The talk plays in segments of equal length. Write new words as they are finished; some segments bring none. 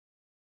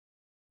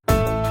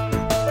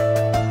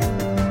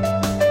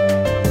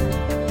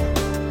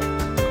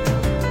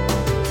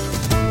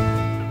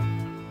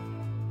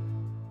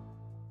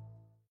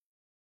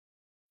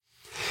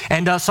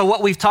And so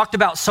what we've talked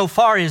about so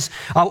far is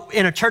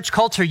in a church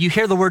culture, you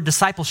hear the word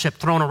discipleship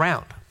thrown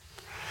around.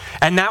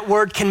 And that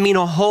word can mean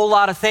a whole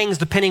lot of things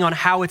depending on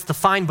how it's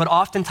defined, but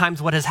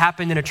oftentimes what has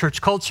happened in a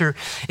church culture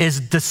is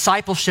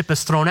discipleship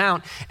is thrown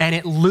out and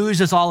it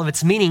loses all of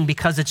its meaning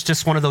because it's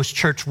just one of those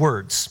church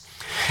words.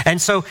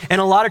 And so in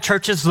a lot of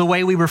churches, the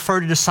way we refer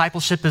to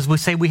discipleship is we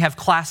say we have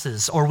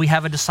classes, or we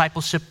have a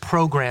discipleship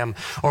program,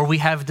 or we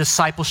have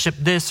discipleship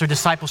this or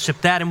discipleship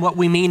that. And what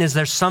we mean is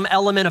there's some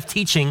element of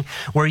teaching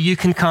where you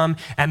can come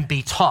and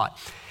be taught.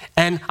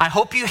 And I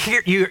hope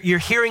you're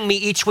hearing me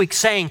each week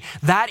saying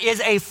that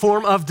is a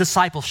form of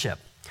discipleship.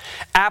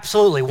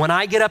 Absolutely. When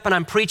I get up and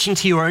I'm preaching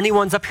to you, or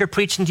anyone's up here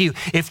preaching to you,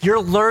 if you're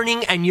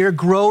learning and you're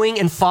growing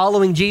and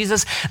following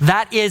Jesus,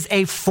 that is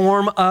a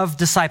form of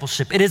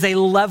discipleship. It is a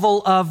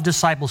level of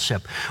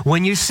discipleship.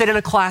 When you sit in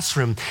a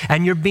classroom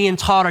and you're being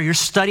taught, or you're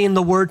studying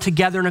the word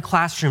together in a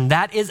classroom,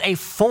 that is a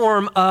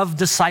form of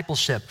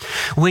discipleship.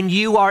 When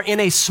you are in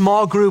a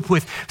small group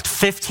with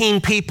 15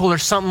 people or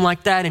something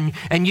like that,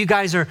 and you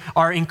guys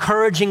are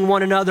encouraging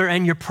one another,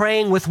 and you're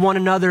praying with one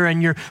another,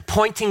 and you're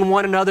pointing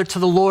one another to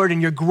the Lord,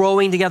 and you're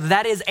growing together,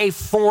 that is a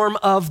form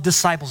of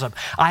discipleship.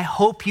 I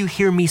hope you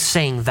hear me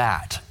saying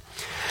that.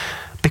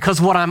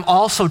 Because what I'm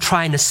also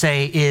trying to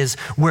say is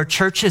where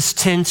churches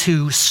tend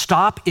to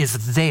stop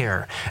is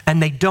there, and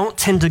they don't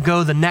tend to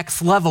go the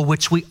next level,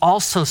 which we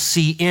also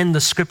see in the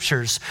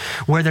scriptures,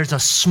 where there's a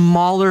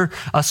smaller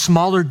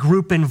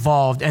group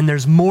involved and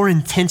there's more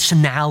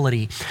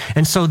intentionality.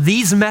 And so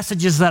these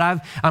messages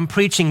that I'm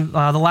preaching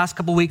the last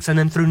couple weeks and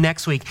then through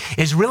next week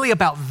is really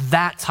about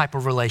that type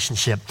of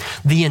relationship,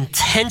 the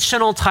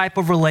intentional type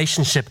of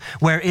relationship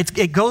where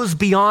it goes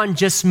beyond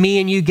just me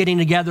and you getting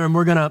together and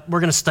we're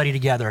gonna study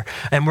together.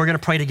 And we're going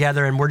to pray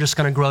together, and we're just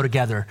going to grow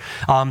together.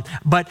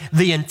 But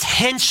the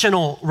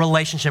intentional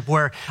relationship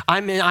where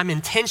I'm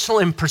intentional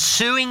in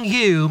pursuing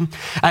you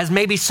as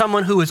maybe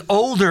someone who is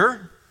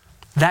older,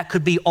 that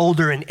could be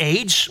older in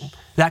age,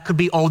 that could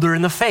be older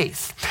in the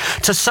faith.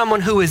 To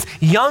someone who is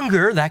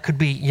younger, that could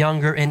be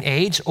younger in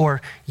age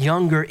or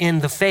younger in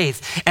the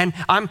faith. And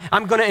I'm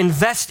going to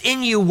invest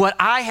in you what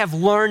I have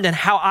learned and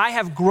how I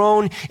have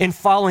grown in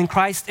following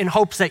Christ in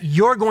hopes that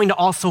you're going to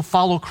also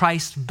follow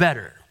Christ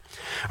better.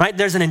 Right?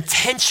 There's an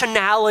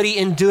intentionality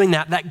in doing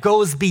that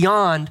goes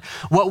beyond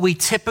what we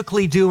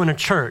typically do in a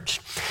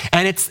church.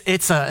 And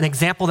it's an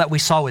example that we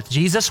saw with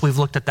Jesus. We've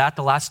looked at that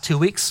the last 2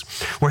 weeks,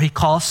 where he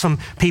calls some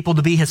people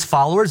to be his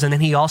followers. And then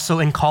he also,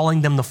 in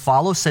calling them to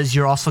follow, says,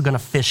 you're also going to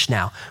fish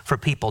now for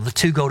people. The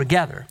two go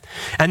together.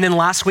 And then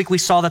last week we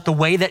saw that the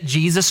way that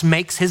Jesus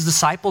makes his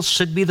disciples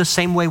should be the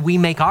same way we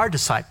make our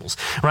disciples,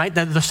 right?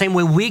 The same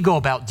way we go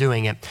about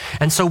doing it.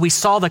 And so we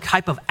saw the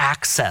type of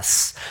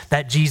access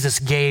that Jesus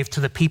gave to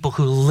the people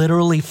who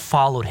literally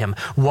followed him,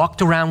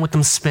 walked around with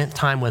him, spent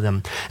time with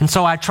him. And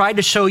so I tried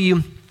to show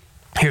you,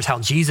 here's how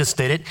Jesus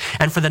did it.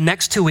 And for the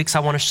next 2 weeks, I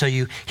want to show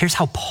you, here's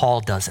how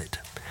Paul does it.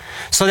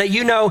 So that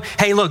you know,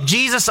 hey, look,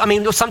 Jesus,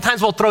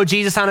 sometimes we'll throw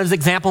Jesus out as an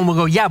example and we'll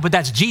go, yeah, but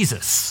that's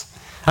Jesus.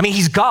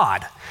 He's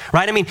God,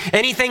 right?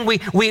 Anything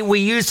we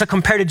use to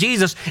compare to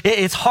Jesus,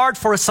 it's hard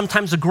for us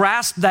sometimes to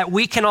grasp that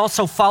we can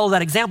also follow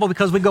that example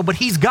because we go, but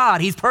he's God,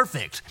 he's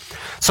perfect.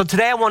 So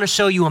today I want to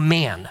show you a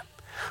man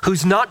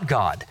who's not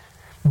God,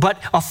 but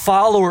a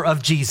follower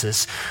of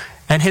Jesus.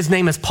 And his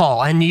name is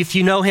Paul. And if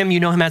you know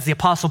him as the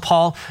Apostle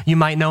Paul. You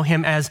might know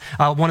him as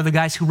one of the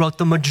guys who wrote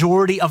the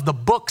majority of the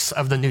books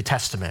of the New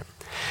Testament.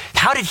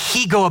 How did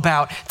he go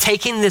about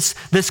taking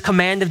this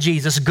command of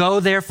Jesus,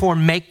 go therefore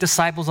make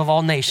disciples of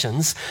all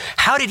nations?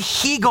 How did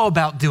he go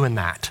about doing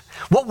that?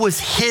 What was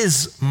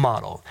his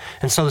model?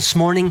 And so this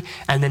morning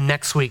and then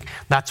next week,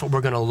 that's what we're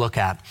going to look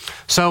at.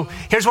 So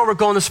here's where we're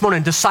going this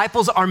morning.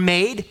 Disciples are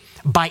made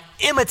by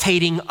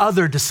imitating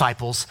other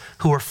disciples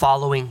who are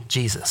following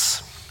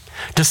Jesus.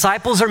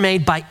 Disciples are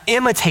made by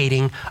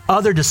imitating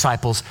other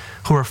disciples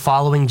who are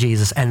following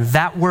Jesus. And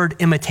that word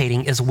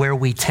imitating is where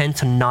we tend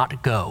to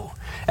not go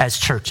as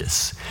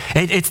churches.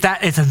 It's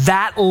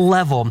that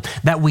level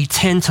that we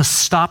tend to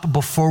stop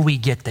before we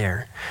get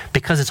there,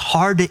 because it's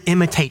hard to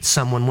imitate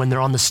someone when they're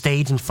on the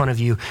stage in front of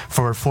you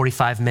for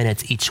 45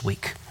 minutes each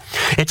week.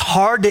 It's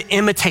hard to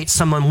imitate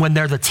someone when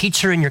they're the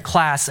teacher in your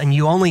class and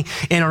you only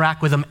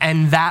interact with them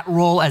and that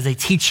role as a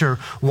teacher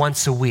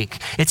once a week.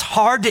 It's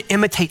hard to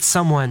imitate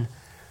someone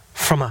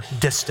from a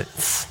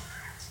distance.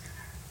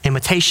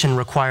 Imitation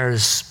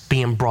requires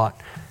being brought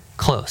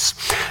close.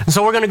 And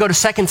so we're going to go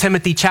to 2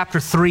 Timothy chapter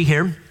 3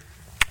 here.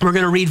 We're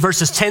going to read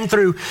verses 10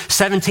 through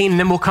 17, and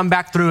then we'll come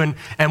back through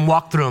and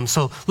walk through them.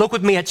 So look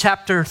with me at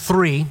chapter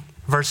 3,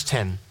 verse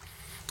 10.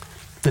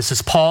 This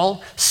is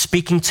Paul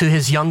speaking to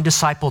his young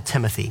disciple,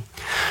 Timothy.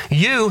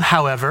 You,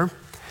 however,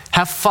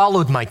 have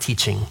followed my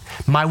teaching,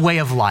 my way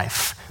of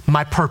life,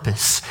 my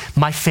purpose,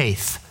 my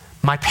faith,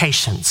 my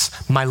patience,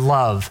 my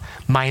love,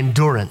 my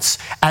endurance,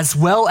 as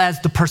well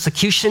as the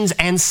persecutions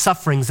and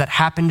sufferings that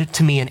happened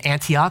to me in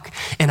Antioch,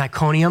 in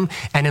Iconium,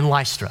 and in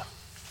Lystra.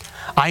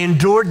 I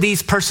endured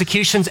these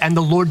persecutions, and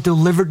the Lord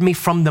delivered me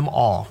from them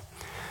all.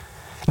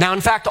 Now,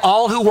 in fact,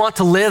 all who want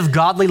to live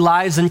godly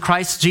lives in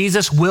Christ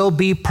Jesus will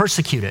be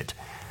persecuted.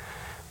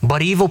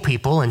 But evil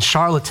people and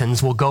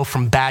charlatans will go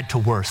from bad to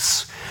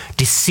worse,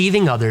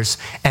 deceiving others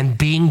and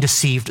being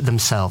deceived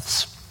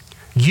themselves.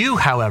 You,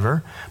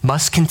 however,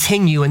 must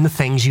continue in the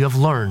things you have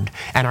learned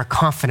and are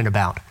confident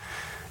about.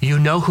 You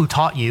know who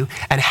taught you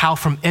and how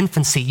from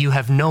infancy you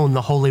have known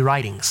the holy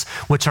writings,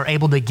 which are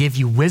able to give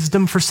you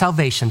wisdom for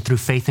salvation through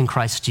faith in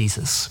Christ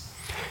Jesus.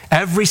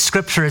 Every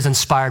scripture is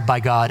inspired by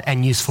God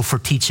and useful for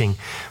teaching,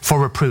 for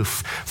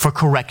reproof, for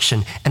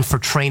correction, and for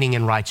training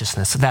in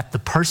righteousness, that the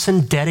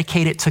person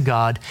dedicated to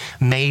God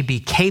may be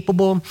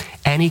capable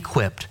and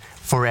equipped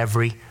for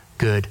every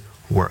good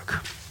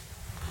work.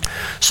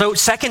 So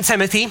 2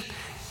 Timothy,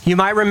 you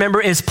might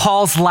remember, is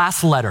Paul's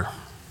last letter.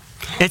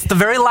 It's the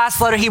very last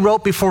letter he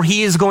wrote before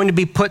he is going to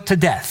be put to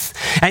death.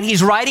 And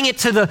he's writing it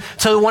to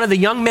one of the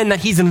young men that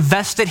he's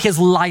invested his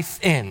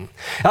life in.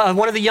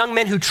 One of the young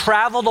men who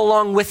traveled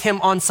along with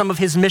him on some of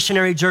his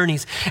missionary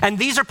journeys. And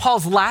these are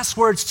Paul's last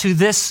words to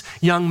this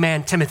young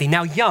man, Timothy.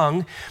 Now,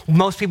 young,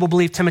 most people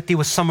believe Timothy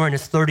was somewhere in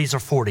his 30s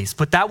or 40s,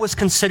 but that was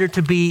considered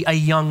to be a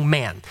young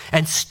man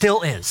and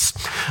still is.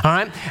 All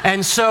right.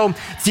 And so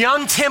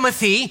young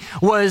Timothy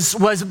was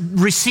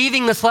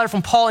receiving this letter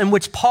from Paul, in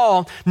which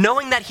Paul,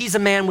 knowing that he's a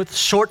man with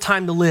short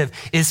time to live,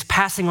 is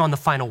passing on the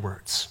final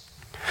words.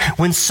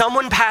 When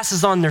someone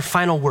passes on their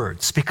final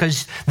words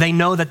because they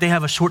know that they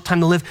have a short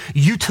time to live,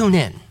 you tune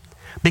in,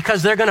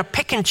 because they're going to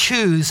pick and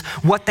choose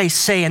what they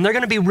say, and they're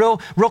going to be real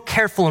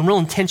careful and real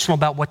intentional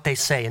about what they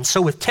say. And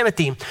so with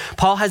Timothy,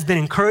 Paul has been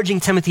encouraging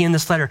Timothy in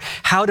this letter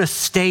how to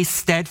stay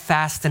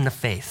steadfast in the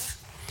faith,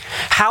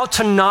 how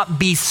to not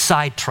be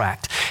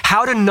sidetracked,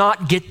 how to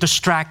not get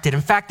distracted.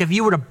 In fact, if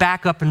you were to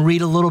back up and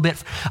read a little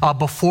bit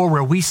before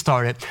where we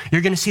started,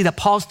 you're going to see that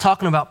Paul's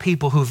talking about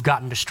people who've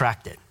gotten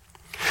distracted.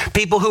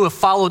 People who have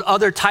followed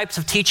other types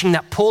of teaching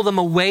that pull them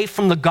away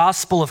from the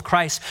gospel of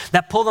Christ,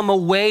 that pull them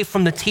away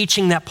from the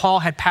teaching that Paul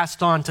had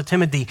passed on to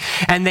Timothy,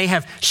 and they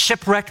have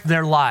shipwrecked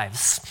their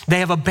lives. They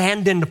have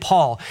abandoned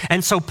Paul.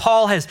 And so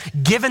Paul has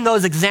given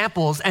those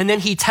examples, and then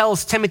he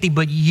tells Timothy,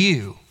 but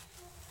you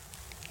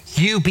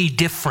be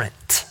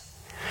different.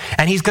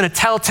 And he's going to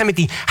tell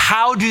Timothy,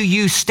 how do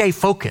you stay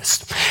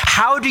focused?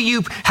 How do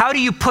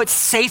you put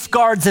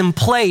safeguards in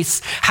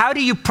place? How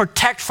do you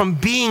protect from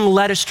being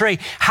led astray?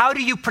 How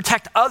do you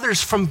protect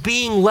others from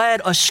being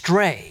led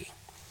astray?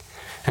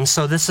 And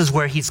so this is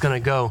where he's going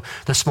to go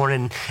this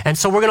morning. And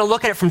so we're going to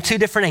look at it from two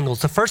different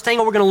angles. The first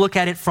angle we're going to look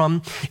at it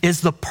from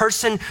is the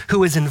person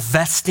who is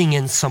investing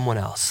in someone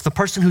else, the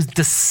person who's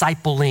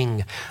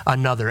discipling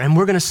another. And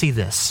we're going to see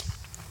this.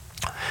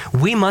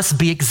 We must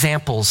be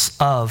examples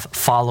of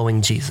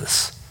following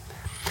Jesus.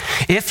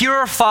 If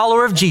you're a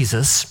follower of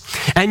Jesus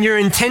and you're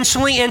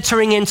intentionally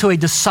entering into a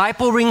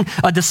discipling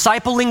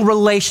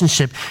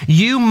relationship,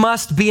 you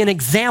must be an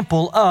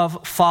example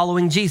of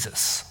following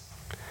Jesus.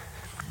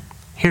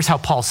 Here's how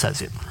Paul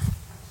says it.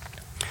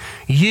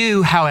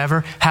 You,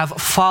 however, have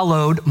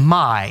followed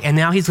my, and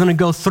now he's going to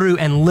go through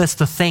and list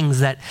the things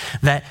that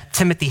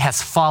Timothy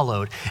has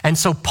followed. And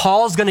so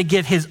Paul's going to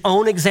give his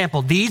own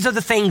example. These are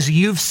the things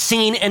you've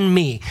seen in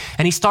me.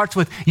 And he starts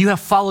with, you have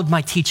followed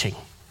my teaching.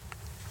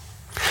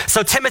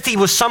 So Timothy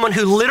was someone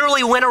who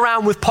literally went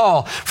around with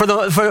Paul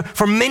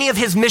for many of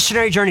his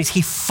missionary journeys.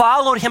 He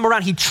followed him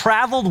around. He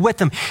traveled with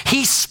him.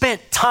 He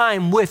spent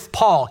time with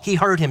Paul. He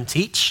heard him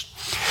teach.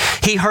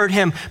 He heard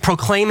him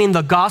proclaiming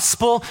the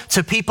gospel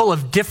to people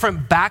of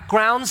different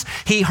backgrounds.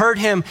 He heard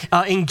him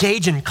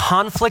engage in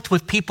conflict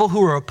with people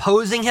who were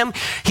opposing him.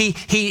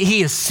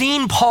 He has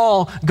seen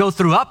Paul go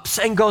through ups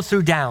and go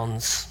through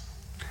downs.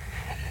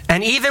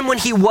 And even when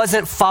he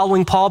wasn't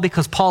following Paul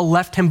because Paul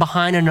left him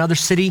behind in another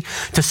city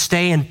to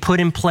stay and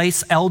put in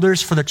place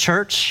elders for the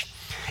church,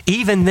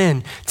 even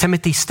then,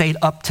 Timothy stayed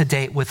up to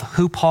date with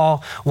who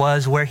Paul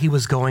was, where he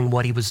was going,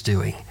 what he was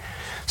doing.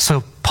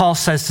 So Paul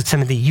says to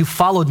Timothy, you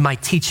followed my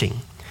teaching.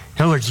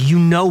 In other words, you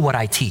know what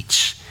I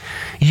teach.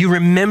 You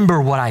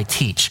remember what I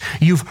teach.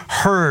 You've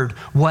heard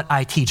what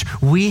I teach.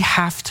 We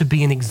have to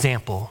be an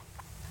example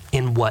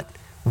in what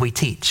we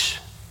teach.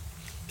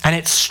 And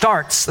it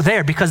starts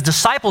there, because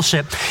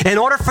discipleship, in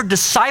order for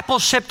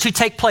discipleship to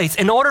take place,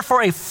 in order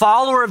for a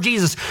follower of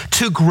Jesus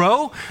to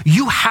grow,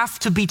 you have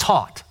to be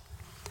taught.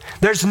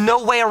 There's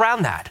no way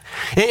around that.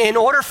 In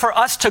order for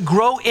us to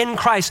grow in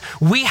Christ,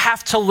 we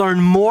have to learn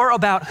more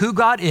about who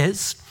God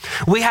is.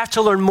 We have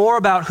to learn more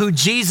about who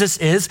Jesus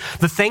is,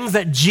 the things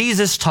that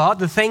Jesus taught,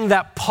 the thing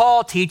that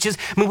Paul teaches.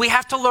 We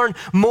have to learn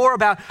more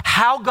about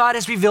how God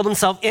has revealed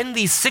himself in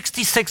these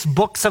 66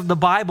 books of the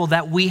Bible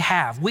that we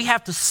have. We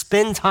have to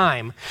spend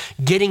time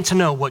getting to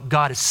know what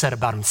God has said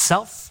about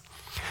himself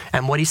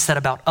and what he said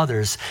about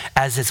others,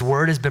 as his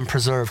word has been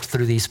preserved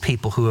through these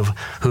people who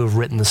have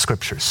written the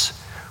scriptures.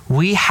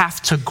 We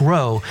have to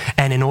grow,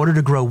 and in order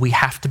to grow, we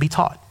have to be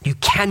taught. You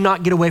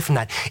cannot get away from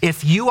that.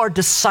 If you are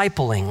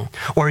discipling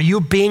or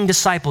you're being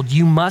discipled,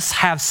 you must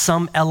have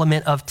some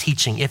element of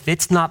teaching. If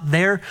it's not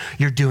there,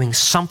 you're doing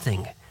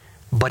something,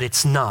 but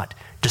it's not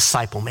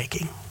disciple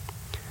making.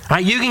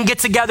 Right? You can get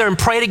together and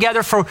pray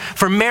together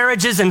for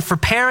marriages and for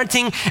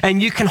parenting,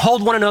 and you can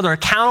hold one another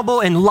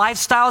accountable in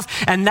lifestyles,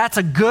 and that's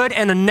a good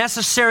and a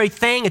necessary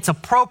thing. It's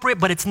appropriate,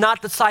 but it's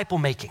not disciple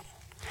making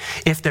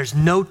if there's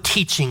no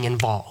teaching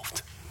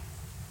involved.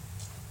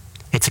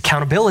 It's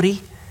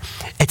accountability.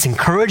 It's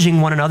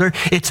encouraging one another.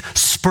 It's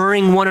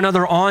spurring one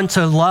another on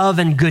to love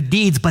and good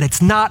deeds, but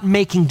it's not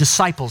making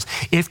disciples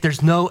if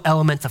there's no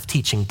element of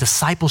teaching.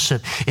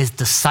 Discipleship is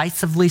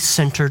decisively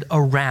centered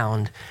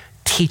around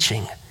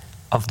teaching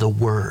of the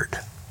word,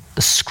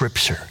 the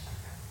scripture.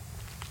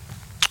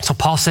 So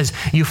Paul says,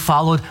 you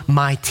followed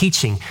my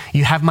teaching.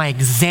 You have my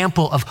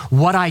example of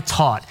what I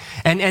taught.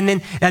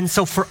 And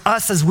so for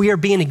us, as we are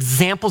being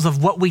examples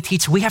of what we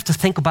teach, we have to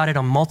think about it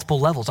on multiple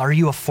levels. Are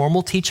you a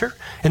formal teacher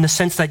in the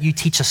sense that you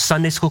teach a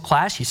Sunday school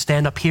class? You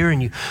stand up here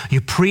and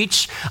you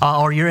preach,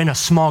 or you're in a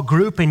small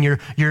group and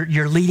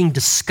you're leading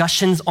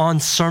discussions on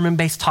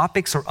sermon-based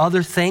topics or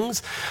other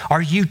things?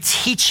 Are you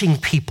teaching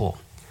people?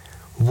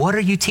 What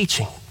are you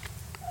teaching?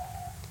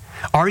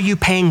 Are you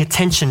paying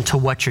attention to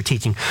what you're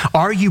teaching?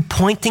 Are you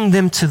pointing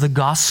them to the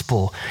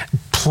gospel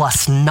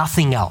plus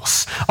nothing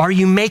else? Are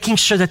you making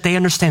sure that they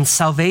understand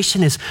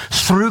salvation is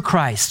through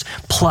Christ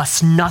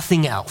plus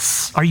nothing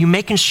else? Are you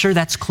making sure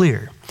that's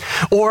clear?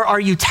 Or are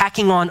you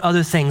tacking on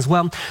other things?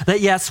 Well,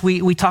 yes,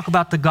 we talk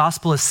about the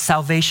gospel as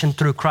salvation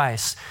through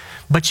Christ,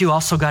 but you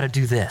also got to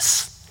do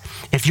this.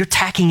 If you're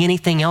tacking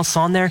anything else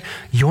on there,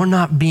 you're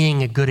not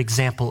being a good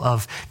example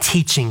of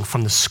teaching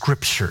from the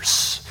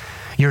scriptures.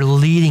 You're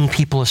leading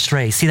people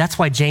astray. See, that's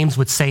why James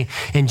would say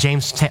in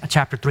James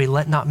chapter 3,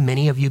 let not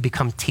many of you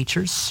become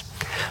teachers,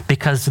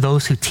 because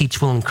those who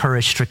teach will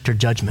encourage stricter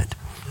judgment.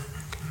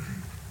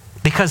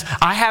 Because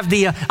I have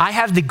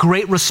the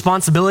great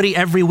responsibility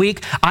every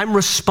week. I'm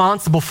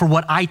responsible for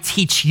what I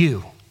teach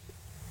you.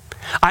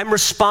 I'm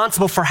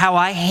responsible for how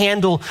I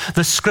handle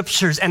the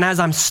scriptures, and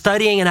as I'm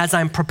studying and as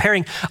I'm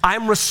preparing,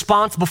 I'm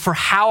responsible for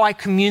how I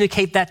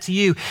communicate that to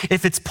you.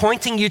 If it's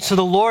pointing you to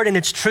the Lord and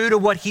it's true to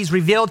what he's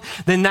revealed,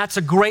 then that's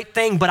a great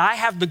thing, but I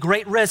have the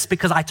great risk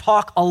because I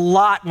talk a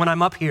lot when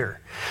I'm up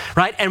here,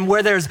 right? And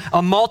where there's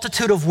a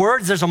multitude of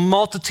words, there's a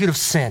multitude of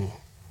sin.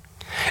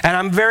 And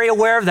I'm very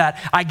aware of that.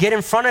 I get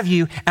in front of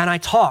you and I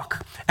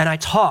talk and I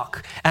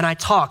talk and I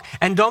talk.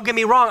 And don't get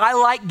me wrong, I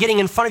like getting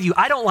in front of you.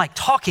 I don't like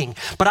talking,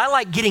 but I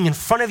like getting in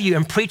front of you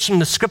and preaching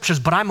the scriptures.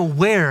 But I'm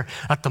aware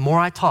that the more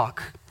I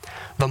talk,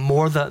 the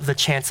more the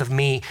chance of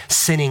me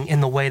sinning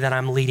in the way that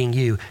I'm leading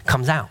you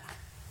comes out.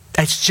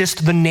 It's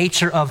just the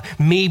nature of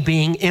me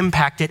being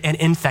impacted and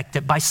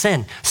infected by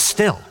sin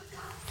still.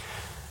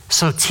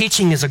 So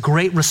teaching is a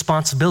great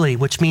responsibility,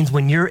 which means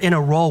when you're in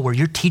a role where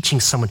you're teaching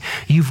someone,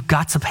 you've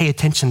got to pay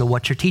attention to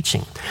what you're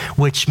teaching,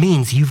 which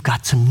means you've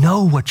got to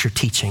know what you're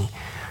teaching.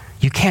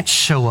 You can't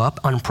show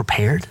up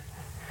unprepared.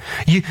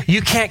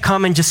 You can't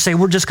come and just say,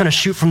 we're just going to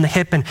shoot from the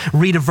hip and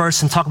read a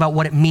verse and talk about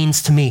what it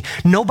means to me.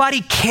 Nobody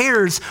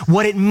cares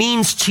what it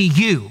means to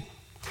you.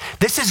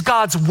 This is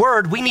God's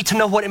word. We need to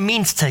know what it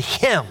means to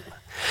him.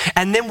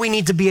 And then we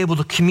need to be able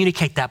to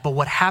communicate that. But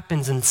what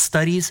happens in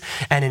studies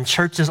and in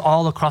churches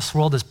all across the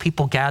world is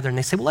people gather and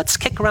they say, well, let's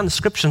kick around the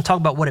scripture and talk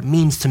about what it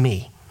means to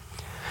me.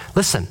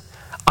 Listen,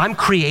 I'm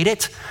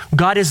created.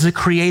 God is the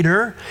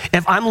creator.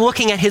 If I'm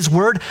looking at his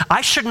word,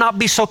 I should not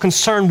be so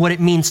concerned what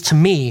it means to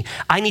me.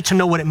 I need to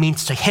know what it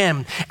means to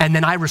him, and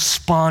then I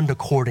respond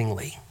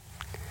accordingly.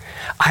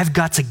 I've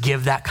got to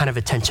give that kind of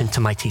attention to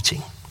my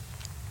teaching.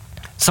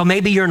 So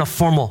maybe you're in a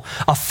formal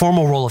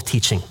role of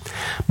teaching,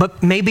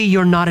 but maybe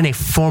you're not in a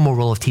formal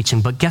role of teaching.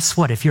 But guess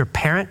what? If you're a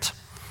parent,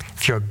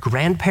 if you're a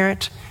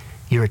grandparent,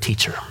 you're a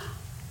teacher.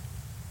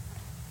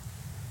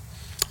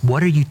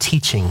 What are you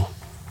teaching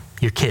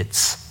your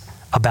kids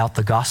about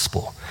the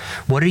gospel?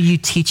 What are you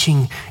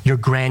teaching your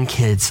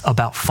grandkids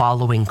about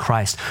following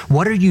Christ?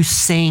 What are you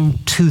saying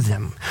to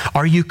them?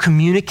 Are you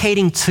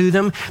communicating to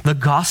them the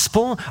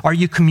gospel? Are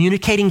you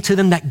communicating to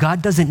them that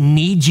God doesn't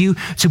need you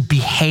to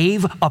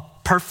behave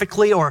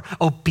perfectly or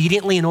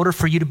obediently in order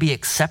for you to be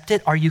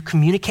accepted? Are you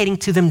communicating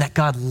to them that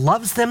God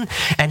loves them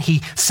and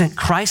he sent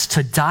Christ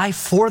to die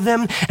for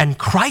them, and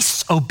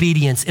Christ's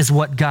obedience is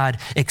what God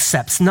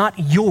accepts, not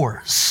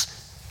yours?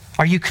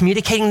 Are you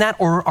communicating that,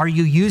 or are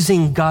you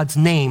using God's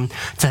name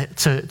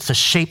to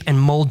shape and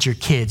mold your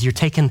kids? You're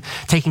taking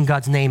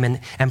God's name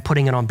and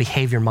putting it on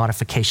behavior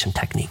modification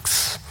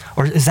techniques.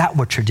 Or is that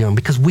what you're doing?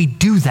 Because we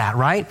do that,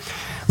 right?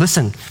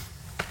 Listen,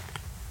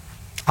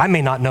 I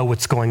may not know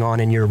what's going on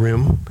in your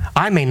room.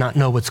 I may not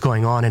know what's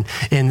going on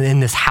in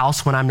this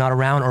house when I'm not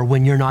around or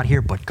when you're not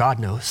here, but God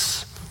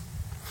knows.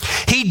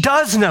 He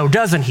does know,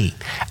 doesn't he?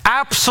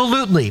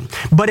 Absolutely.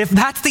 But if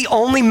that's the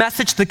only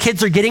message the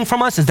kids are getting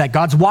from us, is that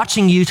God's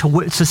watching you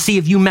to see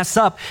if you mess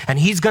up and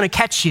he's going to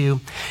catch you,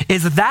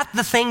 is that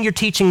the thing you're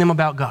teaching them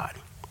about God?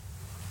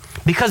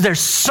 Because there's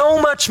so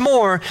much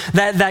more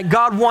that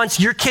God wants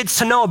your kids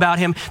to know about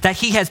him, that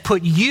he has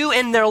put you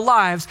in their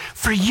lives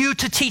for you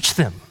to teach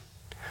them.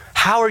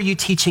 How are you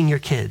teaching your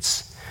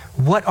kids?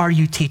 What are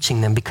you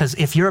teaching them? Because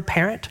if you're a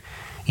parent,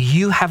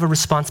 you have a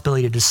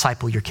responsibility to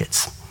disciple your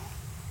kids.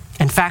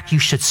 In fact, you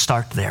should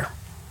start there.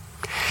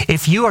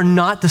 If you are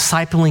not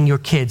discipling your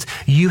kids,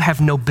 you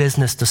have no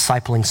business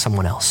discipling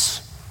someone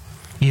else.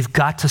 You've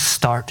got to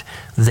start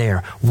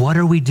there. What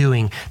are we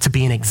doing to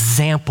be an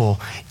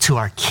example to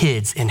our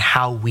kids in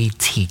how we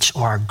teach,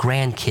 or our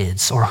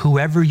grandkids, or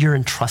whoever you're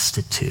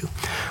entrusted to?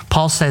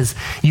 Paul says,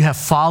 you have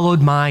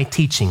followed my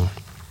teaching.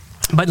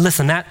 But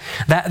listen,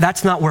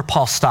 that's not where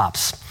Paul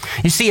stops.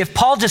 You see, if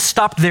Paul just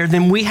stopped there,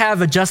 then we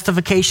have a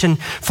justification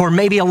for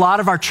maybe a lot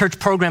of our church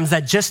programs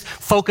that just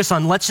focus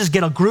on, let's just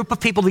get a group of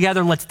people together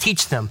and let's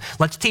teach them.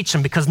 Let's teach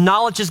them because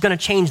knowledge is going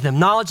to change them.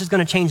 Knowledge is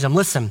going to change them.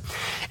 Listen,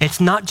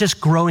 it's not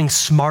just growing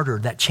smarter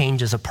that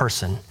changes a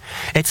person.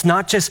 It's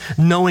not just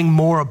knowing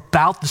more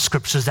about the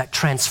scriptures that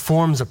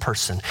transforms a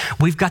person.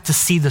 We've got to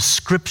see the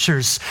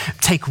scriptures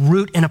take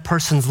root in a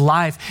person's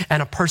life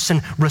and a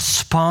person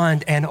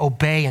respond and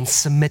obey and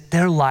submit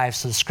their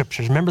lives to the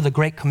scriptures. Remember, the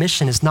Great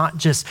Commission is not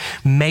just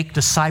make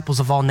disciples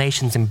of all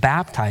nations and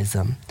baptize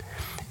them.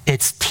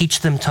 It's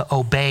teach them to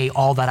obey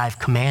all that I've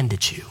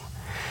commanded you.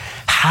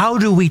 How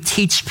do we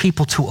teach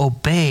people to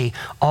obey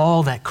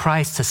all that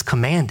Christ has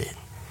commanded?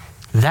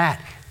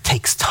 That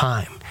takes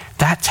time.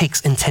 That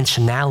takes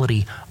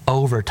intentionality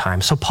over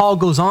time. So Paul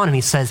goes on and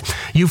he says,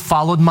 you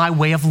followed my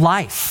way of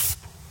life.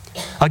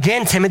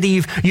 Again,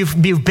 Timothy,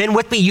 you've been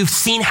with me. You've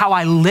seen how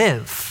I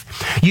live.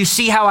 You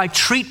see how I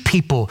treat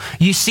people.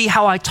 You see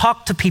how I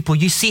talk to people.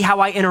 You see how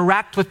I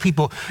interact with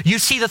people. You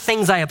see the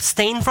things I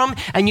abstain from,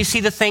 and you see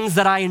the things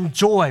that I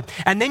enjoy.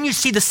 And then you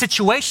see the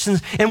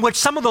situations in which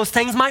some of those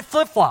things might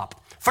flip-flop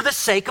for the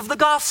sake of the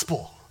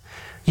gospel.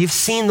 You've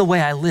seen the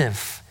way I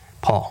live,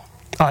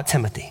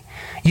 Timothy.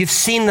 You've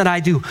seen that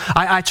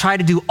I try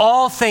to do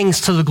all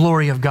things to the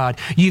glory of God.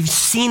 You've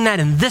seen that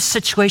in this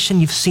situation.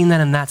 You've seen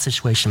that in that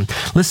situation.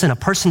 Listen, a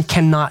person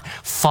cannot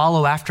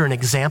follow after an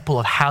example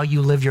of how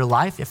you live your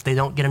life if they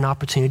don't get an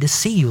opportunity to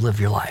see you live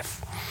your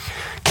life.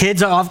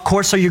 Kids, of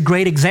course, are your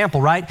great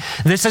example, right?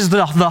 This is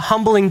the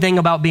humbling thing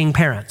about being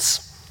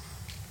parents,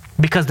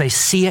 because they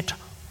see it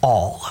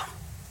all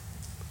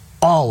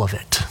of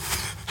it.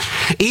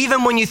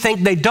 Even when you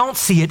think they don't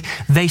see it,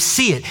 they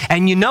see it.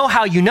 And you know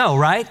how you know,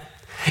 right?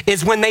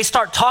 Is when they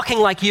start talking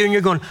like you and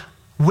you're going,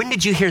 when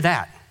did you hear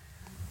that?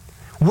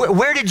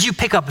 Where did you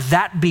pick up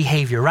that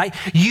behavior, right?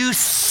 You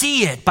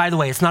see it. By the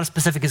way, it's not a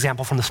specific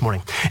example from this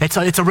morning.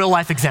 It's a real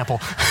life example,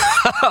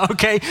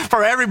 okay,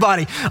 for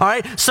everybody, all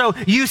right? So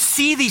you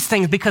see these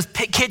things because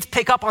kids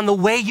pick up on the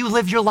way you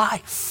live your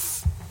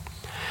life.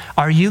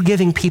 Are you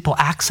giving people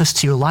access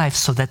to your life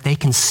so that they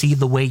can see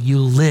the way you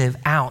live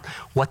out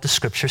what the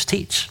scriptures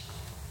teach?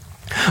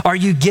 Are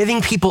you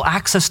giving people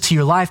access to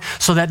your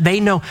life so that they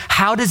know,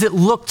 how does it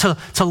look to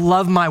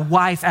love my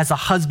wife as a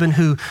husband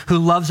who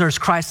loves her as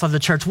Christ loved the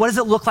church? What does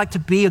it look like to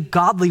be a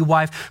godly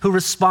wife who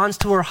responds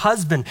to her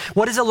husband?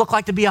 What does it look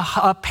like to be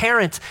a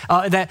parent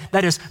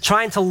that is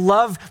trying to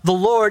love the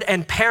Lord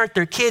and parent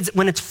their kids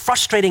when it's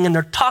frustrating and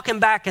they're talking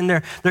back and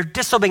they're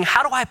disobeying?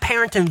 How do I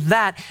parent in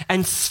that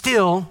and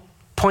still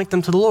point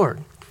them to the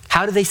Lord?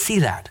 How do they see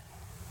that?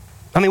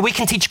 I mean, we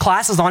can teach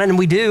classes on it, and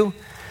we do.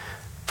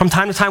 From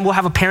time to time, we'll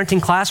have a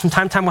parenting class. From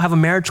time to time, we'll have a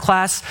marriage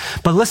class.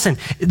 But listen,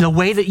 the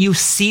way that you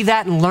see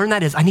that and learn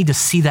that is, I need to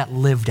see that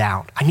lived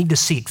out. I need to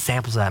see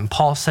examples of that. And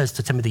Paul says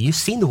to Timothy, you've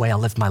seen the way I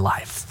live my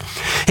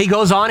life. He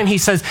goes on and he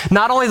says,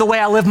 not only the way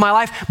I live my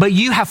life, but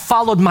you have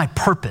followed my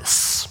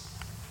purpose.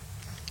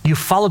 You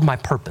followed my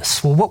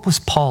purpose. Well, what was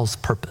Paul's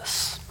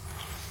purpose?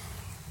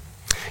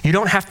 You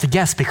don't have to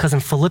guess, because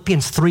in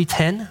Philippians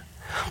 3:10,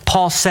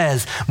 Paul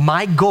says,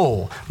 my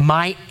goal,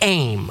 my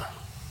aim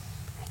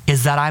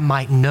is that I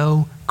might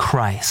know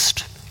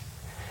Christ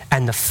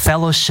and the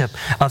fellowship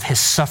of his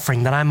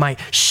suffering, that I might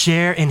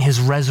share in his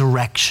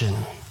resurrection,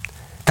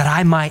 that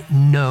I might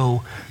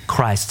know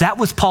Christ. That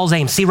was Paul's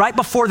aim. See, right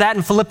before that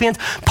in Philippians,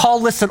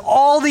 Paul listed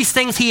all these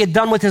things he had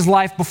done with his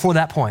life before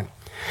that point.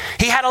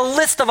 He had a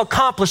list of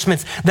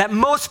accomplishments that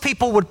most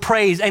people would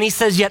praise, and he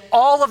says, yet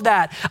all of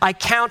that I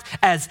count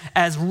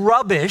as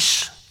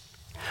rubbish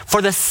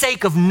for the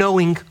sake of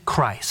knowing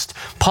Christ.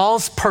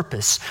 Paul's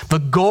purpose, the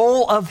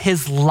goal of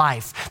his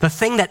life, the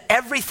thing that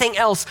everything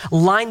else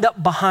lined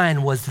up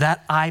behind, was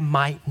that I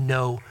might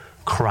know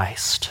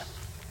Christ.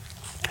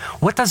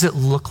 What does it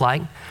look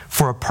like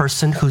for a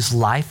person whose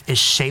life is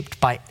shaped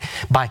by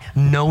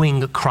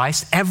knowing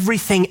Christ?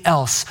 Everything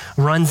else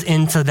runs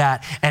into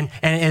that and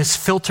is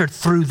filtered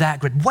through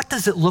that grid. What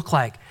does it look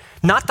like?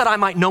 Not that I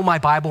might know my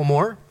Bible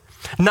more,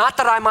 not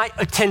that I might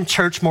attend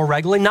church more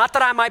regularly, not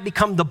that I might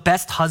become the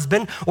best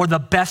husband or the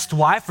best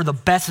wife or the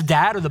best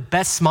dad or the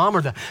best mom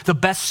or the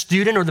best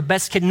student or the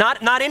best kid.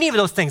 Not any of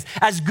those things.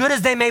 As good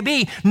as they may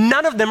be,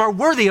 none of them are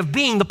worthy of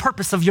being the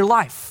purpose of your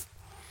life.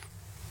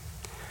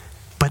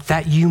 But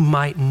that you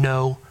might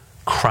know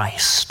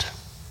Christ,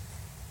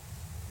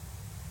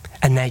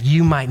 and that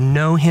you might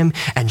know him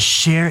and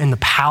share in the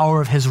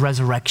power of his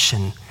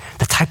resurrection,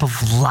 the type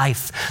of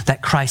life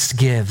that Christ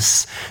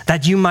gives,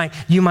 that you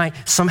might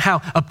somehow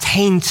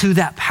obtain to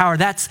that power.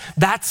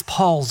 That's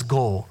Paul's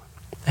goal.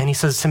 And he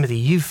says, Timothy,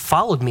 you've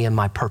followed me in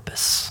my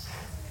purpose.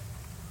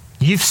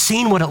 You've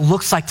seen what it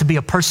looks like to be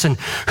a person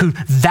who,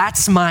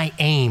 that's my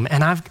aim.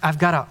 And I've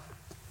got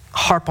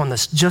harp on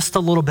this just a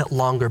little bit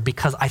longer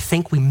because I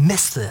think we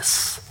miss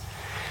this.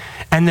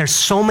 And there's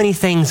so many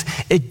things,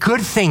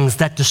 good things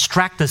that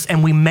distract us,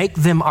 and we make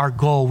them our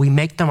goal. We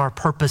make them our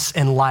purpose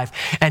in life.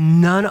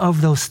 And none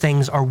of those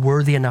things are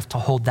worthy enough to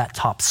hold that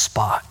top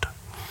spot.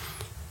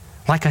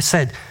 Like I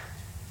said,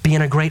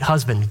 being a great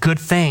husband, good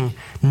thing,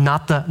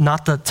 not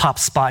the top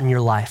spot in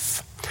your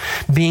life.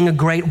 Being a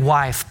great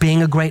wife,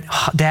 being a great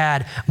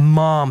dad,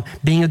 mom,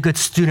 being a good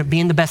student,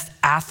 being the best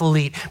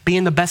athlete,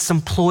 being the best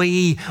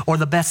employee or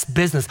the best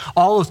business,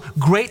 all those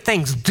great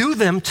things, do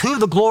them to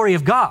the glory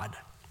of God.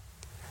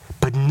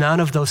 But none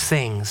of those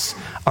things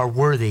are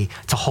worthy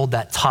to hold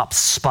that top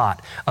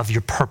spot of your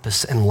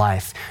purpose in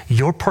life.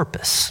 Your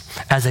purpose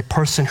as a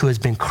person who has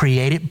been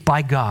created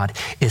by God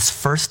is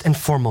first and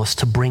foremost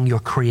to bring your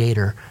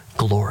Creator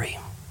glory.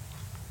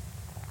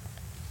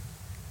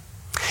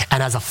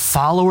 And as a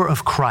follower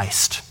of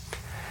Christ,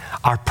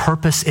 our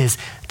purpose is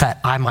that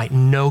I might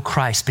know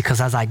Christ,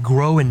 because as I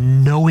grow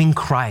in knowing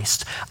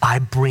Christ, I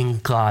bring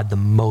God the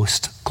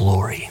most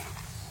glory.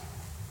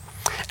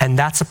 And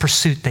that's a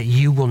pursuit that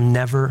you will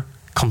never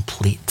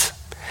complete.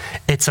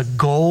 It's a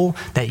goal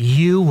that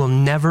you will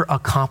never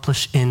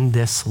accomplish in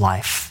this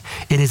life.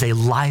 It is a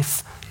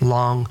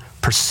lifelong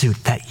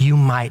pursuit that you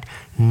might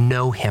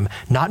know him,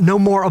 not know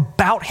more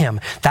about him.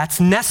 That's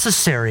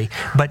necessary,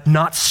 but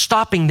not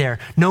stopping there.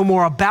 Know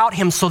more about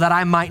him so that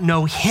I might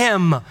know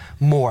him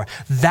more.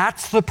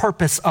 That's the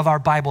purpose of our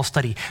Bible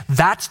study.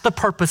 That's the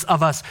purpose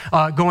of us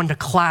going to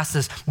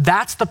classes.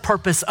 That's the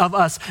purpose of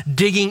us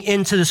digging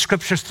into the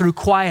scriptures through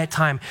quiet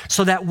time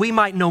so that we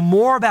might know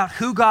more about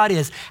who God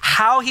is,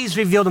 how he's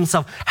revealed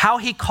himself, how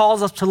he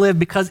calls us to live,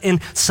 because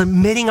in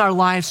submitting our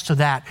lives to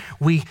that,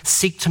 we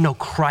seek to know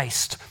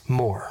Christ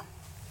more.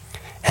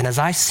 And as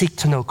I seek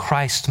to know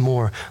Christ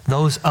more,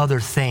 those other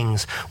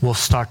things will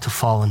start to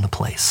fall into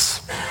place.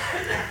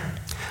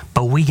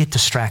 But we get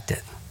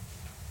distracted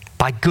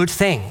by good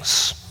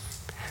things.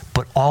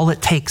 But all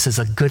it takes is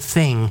a good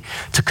thing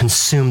to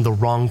consume the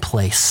wrong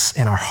place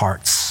in our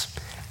hearts.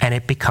 And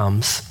it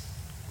becomes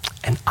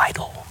an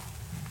idol.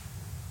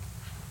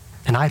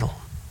 An idol.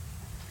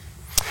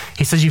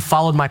 He says, you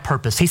followed my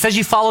purpose. He says,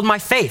 you followed my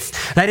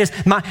faith. That is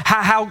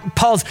how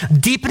Paul's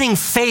deepening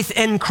faith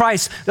in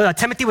Christ.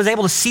 Timothy was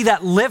able to see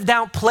that lived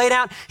out, played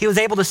out. He was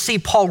able to see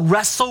Paul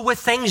wrestle with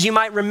things. You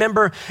might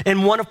remember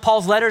in one of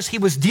Paul's letters, he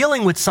was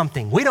dealing with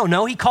something. We don't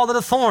know. He called it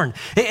a thorn.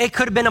 It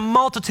could have been a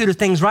multitude of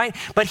things, right?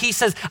 But he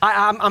says,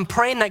 I'm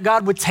praying that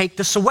God would take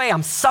this away.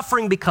 I'm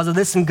suffering because of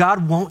this, and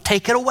God won't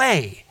take it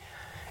away.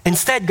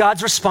 Instead,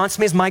 God's response to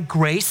me is, my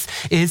grace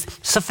is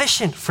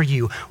sufficient for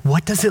you.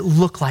 What does it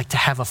look like to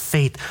have a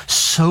faith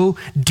so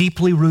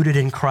deeply rooted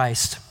in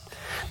Christ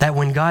that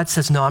when God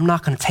says, no, I'm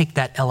not going to take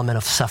that element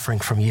of suffering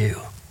from you,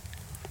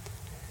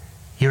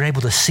 you're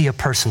able to see a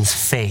person's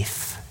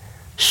faith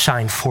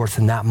shine forth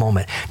in that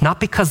moment. Not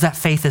because that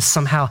faith is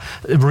somehow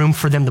room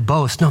for them to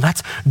boast. No,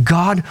 that's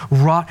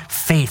God-wrought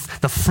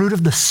faith, the fruit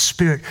of the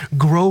Spirit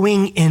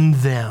growing in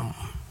them.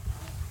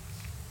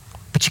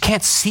 But you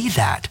can't see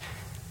that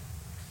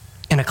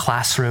in a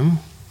classroom.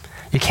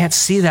 You can't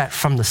see that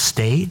from the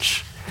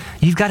stage.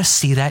 You've got to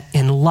see that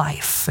in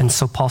life. And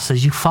so Paul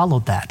says, you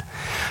followed that.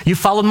 You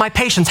followed my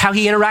patience, how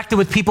he interacted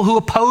with people who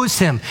opposed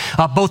him,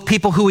 both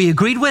people who he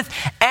agreed with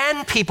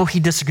and people he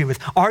disagreed with.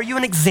 Are you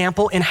an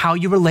example in how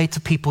you relate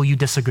to people you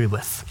disagree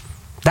with?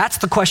 That's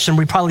the question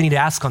we probably need to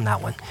ask on that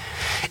one.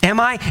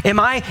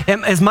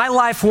 Is my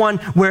life one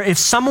where if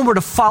someone were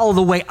to follow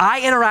the way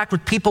I interact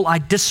with people I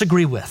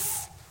disagree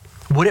with,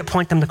 would it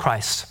point them to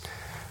Christ?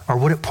 Or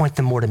would it point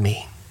them more to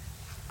me?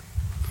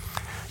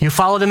 You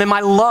follow them in my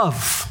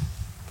love.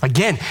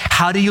 Again,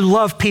 how do you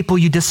love people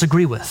you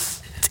disagree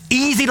with? It's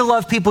easy to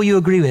love people you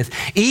agree with.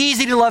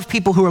 Easy to love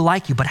people who are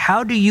like you. But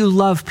how do you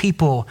love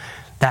people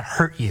that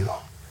hurt you?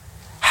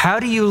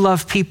 How do you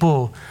love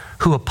people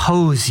who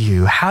oppose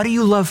you? How do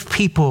you love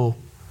people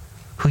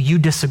who you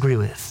disagree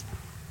with?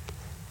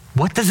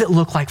 What does it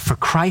look like for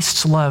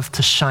Christ's love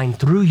to shine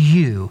through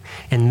you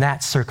in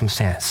that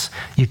circumstance?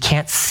 You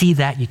can't see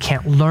that. You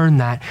can't learn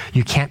that.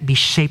 You can't be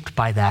shaped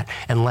by that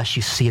unless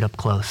you see it up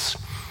close.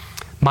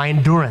 My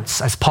endurance,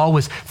 as Paul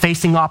was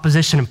facing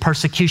opposition and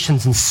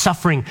persecutions and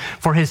suffering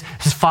for his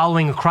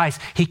following of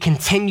Christ, he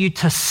continued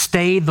to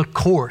stay the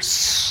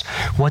course.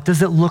 What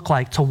does it look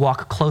like to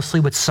walk closely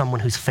with someone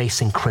who's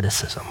facing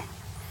criticism?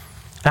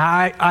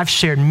 Now, I've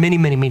shared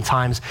many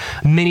times,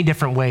 many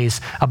different ways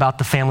about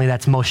the family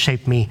that's most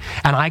shaped me.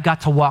 And I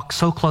got to walk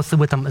so closely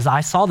with them as I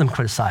saw them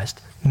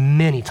criticized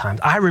many times.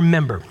 I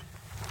remember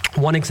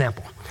one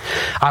example.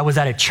 I was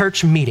at a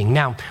church meeting.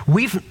 Now,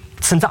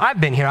 since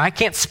I've been here, I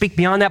can't speak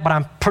beyond that, but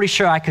I'm pretty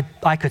sure I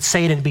could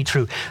say it and be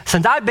true.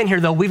 Since I've been here,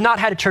 though, we've not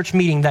had a church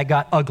meeting that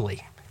got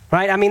ugly.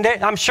 Right? I mean,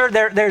 I'm sure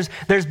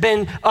there's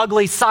been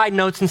ugly side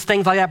notes and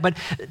things like that, but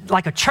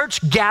like a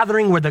church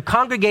gathering where the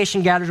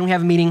congregation gathers and we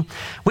have a meeting,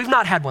 we've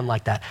not had one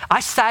like that.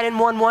 I sat in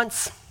one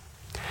once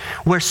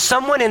where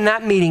someone in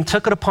that meeting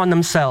took it upon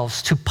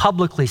themselves to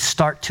publicly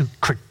start to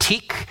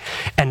critique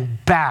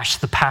and bash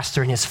the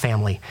pastor and his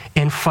family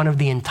in front of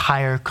the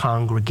entire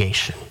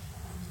congregation.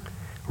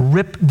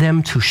 rip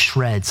them to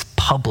shreds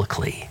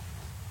publicly.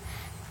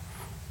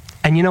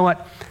 And you know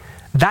what?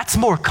 That's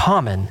more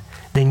common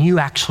than you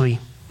actually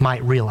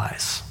might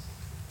realize.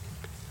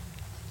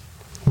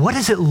 What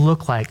does it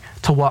look like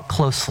to walk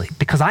closely?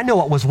 Because I know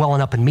what was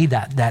welling up in me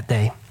that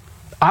day.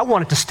 I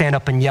wanted to stand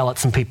up and yell at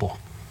some people.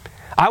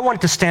 I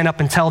wanted to stand up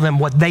and tell them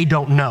what they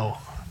don't know.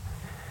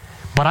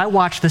 But I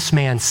watched this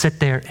man sit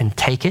there and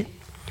take it,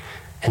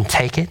 and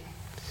take it,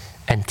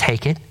 and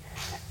take it.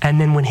 And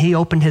then when he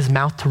opened his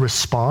mouth to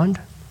respond,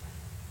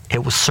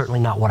 it was certainly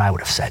not what I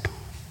would have said.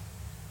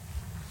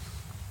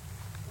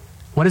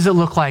 What does it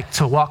look like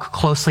to walk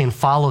closely and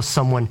follow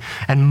someone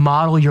and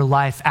model your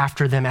life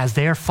after them as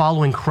they are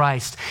following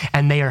Christ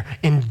and they are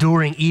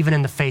enduring even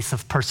in the face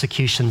of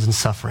persecutions and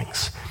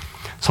sufferings?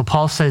 So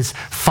Paul says,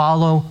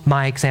 follow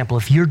my example.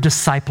 If you're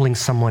discipling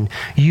someone,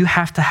 you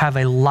have to have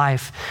a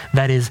life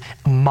that is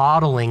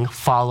modeling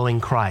following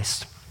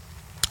Christ.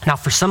 Now,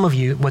 for some of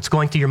you, what's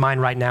going through your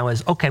mind right now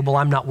is, okay, well,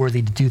 I'm not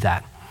worthy to do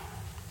that.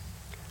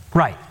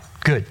 Right.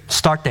 Good.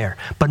 Start there,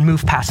 but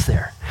move past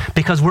there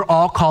because we're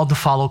all called to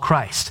follow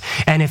Christ.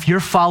 And if you're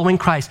following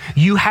Christ,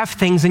 you have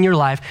things in your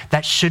life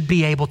that should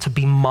be able to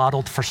be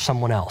modeled for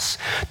someone else.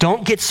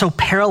 Don't get so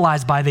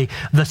paralyzed by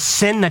the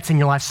sin that's in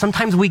your life.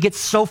 Sometimes we get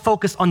so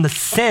focused on the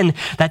sin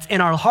that's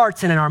in our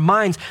hearts and in our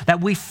minds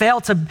that we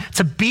fail to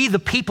be the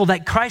people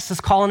that Christ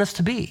is calling us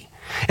to be.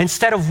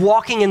 Instead of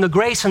walking in the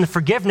grace and the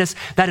forgiveness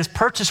that is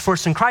purchased for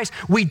us in Christ,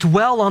 we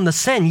dwell on the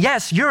sin.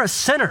 Yes, you're a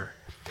sinner.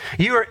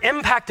 You are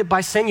impacted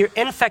by sin. You're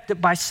infected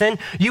by sin.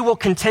 You will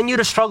continue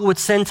to struggle with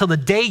sin till the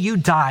day you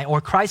die or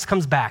Christ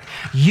comes back.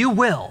 You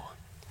will.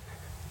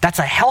 That's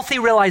a healthy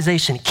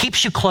realization. It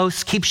keeps you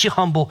close, keeps you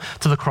humble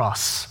to the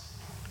cross.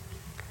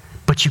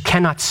 But you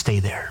cannot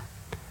stay there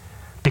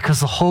because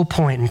the whole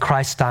point in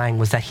Christ dying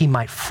was that he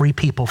might free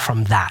people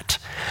from that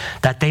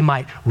they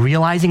might,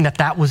 realizing that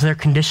that was their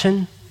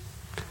condition,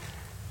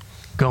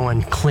 go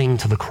and cling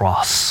to the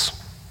cross.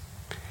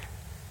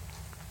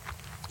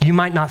 You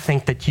might not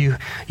think that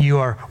you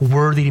are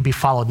worthy to be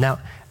followed. Now,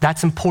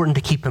 that's important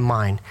to keep in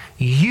mind.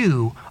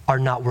 You are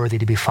not worthy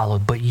to be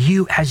followed, but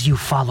you as you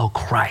follow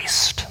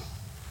Christ.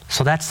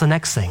 So that's the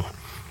next thing.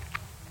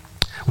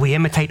 We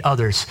imitate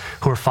others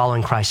who are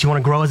following Christ. You want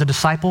to grow as a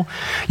disciple?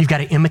 You've got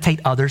to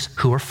imitate others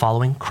who are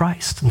following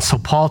Christ. And so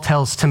Paul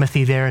tells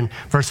Timothy there in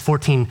verse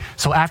 14,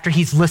 so after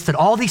he's listed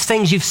all these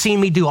things you've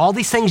seen me do, all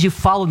these things you've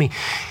followed me,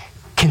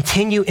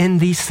 continue in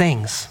these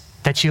things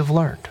that you have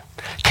learned.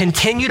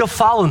 Continue to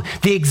follow him.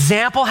 The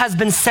example has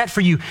been set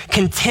for you.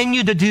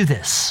 Continue to do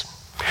this.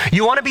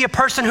 You want to be a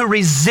person who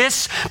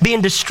resists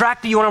being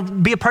distracted. You want to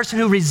be a person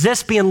who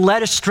resists being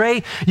led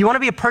astray. You want to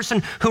be a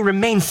person who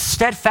remains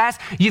steadfast.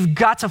 You've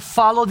got to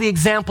follow the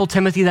example,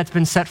 Timothy, that's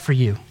been set for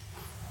you.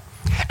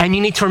 And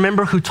you need to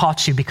remember who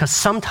taught you because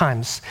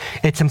sometimes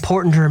it's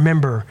important to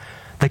remember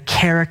the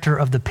character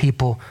of the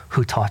people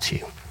who taught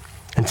you.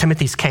 In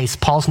Timothy's case,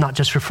 Paul's not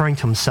just referring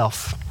to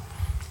himself.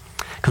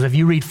 Because if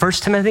you read 1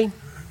 Timothy,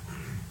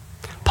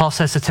 Paul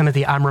says to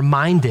Timothy, I'm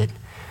reminded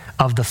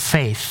of the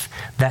faith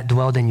that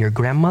dwelled in your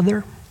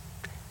grandmother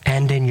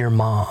and in your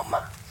mom,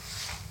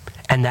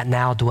 and that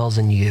now dwells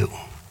in you.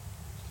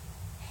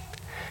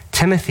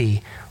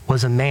 Timothy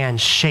was a man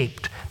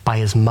shaped by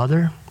his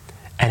mother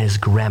and his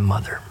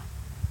grandmother.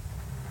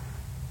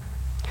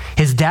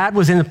 His dad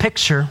was in the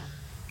picture,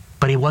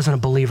 but he wasn't a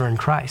believer in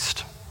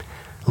Christ.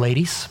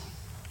 Ladies,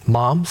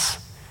 moms,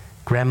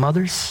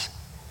 grandmothers,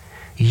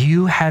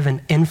 you have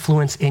an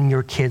influence in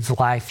your kid's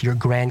life, your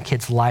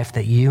grandkid's life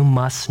that you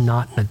must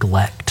not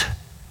neglect.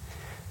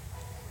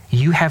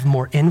 You have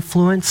more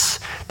influence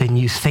than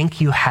you think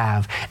you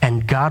have,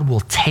 and God will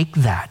take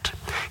that.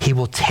 He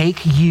will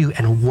take you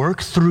and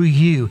work through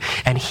you,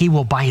 and he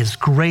will, by his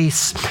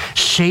grace,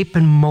 shape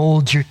and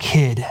mold your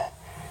kid.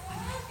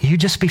 You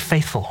just be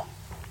faithful.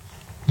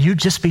 You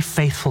just be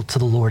faithful to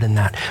the Lord in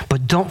that.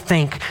 But don't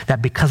think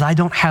that because I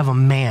don't have a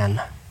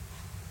man.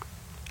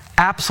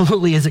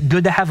 Absolutely, is it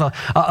good to have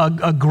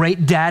a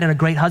great dad and a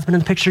great husband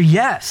in the picture?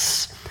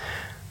 Yes.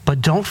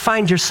 But don't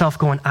find yourself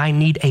going, I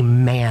need a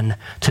man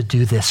to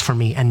do this for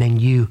me, and then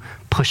you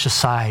push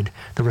aside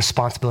the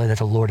responsibility that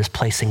the Lord is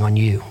placing on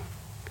you.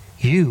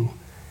 You,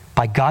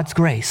 by God's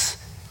grace,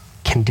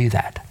 can do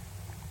that.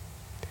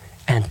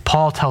 And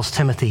Paul tells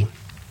Timothy,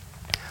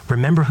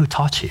 remember who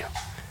taught you.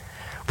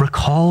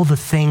 Recall the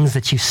things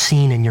that you've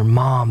seen in your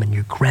mom and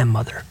your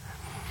grandmother.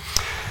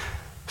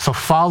 So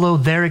follow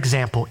their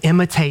example,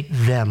 imitate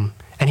them.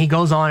 And he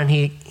goes on and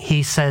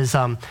he says,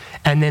 and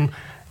then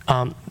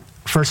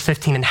verse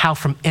 15, and how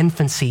from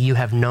infancy you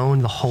have known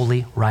the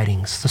holy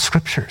writings, the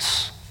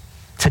scriptures.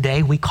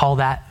 Today we call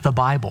that the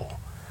Bible.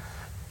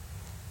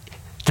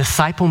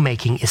 Disciple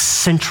making is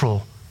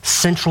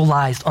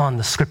centralized on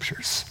the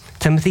scriptures.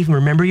 Timothy,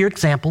 remember your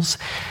examples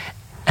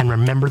and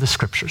remember the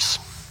scriptures.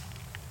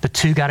 The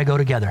two got to go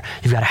together.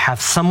 You've got to have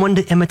someone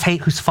to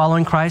imitate who's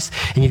following Christ,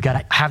 and you've got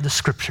to have the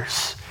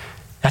scriptures.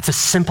 That's as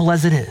simple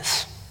as it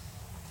is.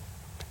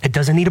 It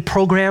doesn't need a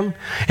program.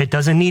 It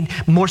doesn't need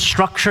more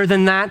structure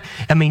than that.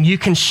 I mean, you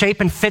can shape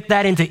and fit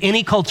that into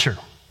any culture.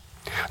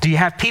 Do you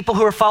have people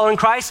who are following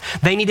Christ?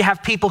 They need to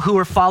have people who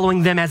are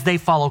following them as they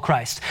follow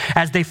Christ.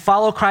 As they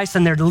follow Christ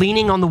and they're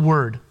leaning on the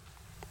word.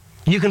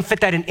 You can fit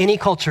that in any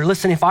culture.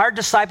 Listen, if our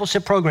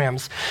discipleship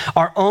programs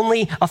are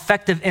only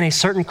effective in a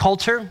certain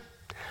culture,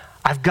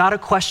 I've got to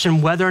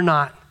question whether or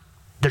not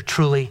they're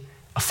truly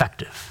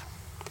effective.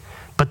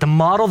 But the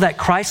model that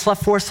Christ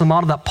left for us, the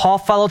model that Paul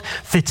followed,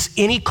 fits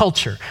any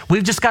culture.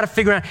 We've just got to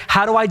figure out,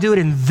 how do I do it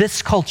in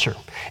this culture,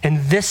 in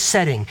this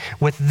setting,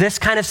 with this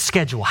kind of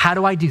schedule? How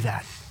do I do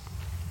that?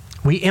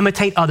 We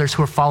imitate others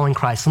who are following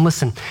Christ. And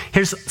listen,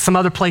 here's some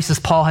other places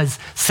Paul has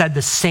said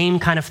the same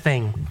kind of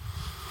thing.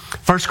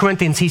 1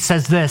 Corinthians, he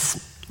says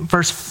this,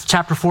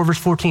 chapter 4, verse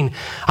 14.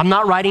 I'm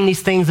not writing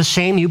these things to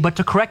shame you, but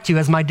to correct you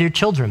as my dear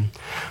children.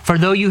 For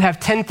though you have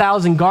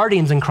 10,000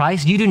 guardians in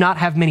Christ, you do not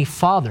have many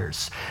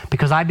fathers,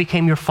 because I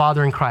became your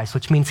father in Christ,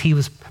 which means he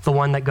was the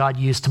one that God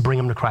used to bring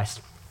him to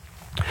Christ.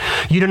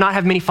 You do not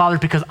have many fathers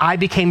because I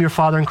became your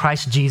father in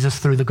Christ Jesus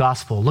through the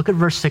gospel. Look at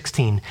verse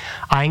 16.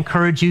 I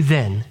encourage you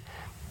then,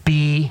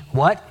 be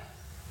what?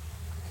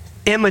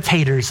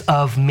 Imitators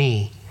of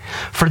me.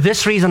 For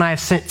this reason, I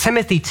have sent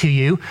Timothy to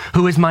you,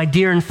 who is my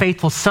dear and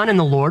faithful son in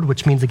the Lord,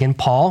 which means, again,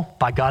 Paul,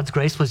 by God's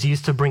grace, was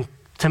used to bring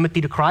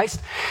Timothy to Christ.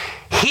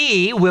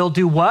 He will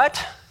do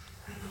what?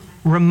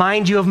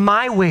 Remind you of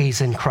my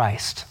ways in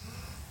Christ.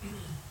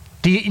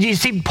 Do you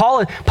see,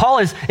 Paul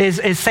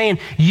is saying,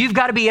 you've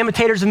got to be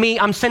imitators of me.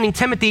 I'm sending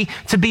Timothy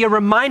to be a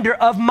reminder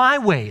of my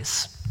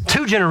ways.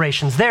 2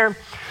 generations there.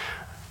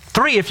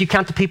 3, if you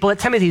count the people that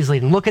Timothy's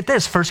leading. Look at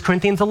this, 1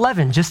 Corinthians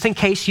 11, just in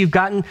case you've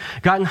gotten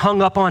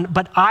hung up on,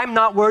 but I'm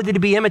not worthy to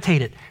be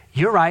imitated.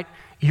 You're right,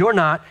 you're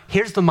not.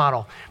 Here's the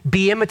model.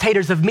 Be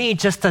imitators of me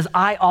just as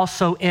I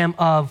also am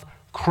of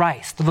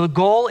Christ. The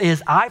goal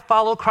is I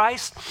follow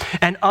Christ,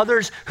 and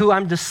others who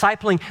I'm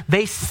discipling,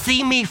 they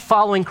see me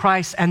following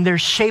Christ, and they're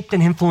shaped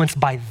and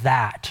influenced by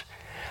that.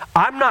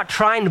 I'm not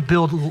trying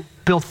to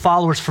build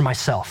followers for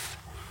myself.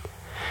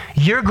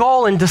 Your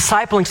goal in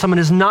discipling someone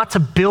is not to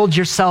build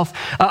yourself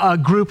a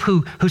group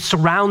who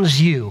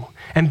surrounds you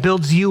and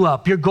builds you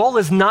up. Your goal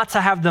is not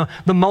to have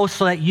the most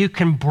so that you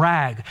can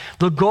brag.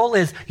 The goal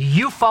is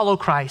you follow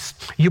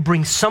Christ, you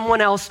bring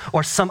someone else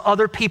or some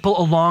other people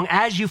along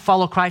as you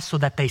follow Christ so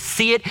that they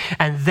see it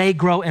and they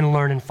grow and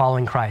learn in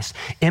following Christ.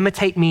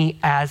 Imitate me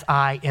as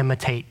I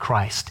imitate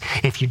Christ.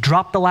 If you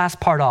drop the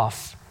last part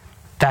off,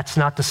 that's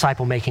not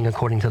disciple making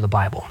according to the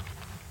Bible.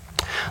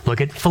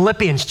 Look at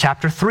Philippians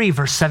chapter 3,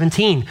 verse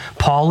 17.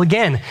 Paul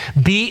again,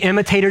 be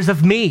imitators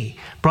of me,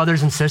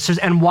 brothers and sisters,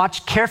 and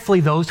watch carefully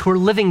those who are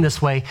living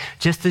this way,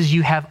 just as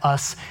you have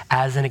us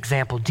as an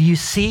example. Do you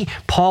see?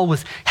 Paul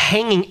was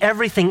hanging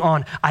everything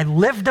on. I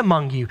lived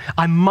among you.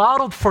 I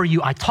modeled for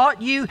you. I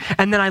taught you,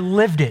 and then I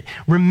lived it.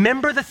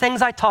 Remember the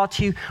things I taught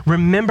you.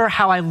 Remember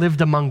how I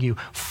lived among you.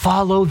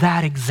 Follow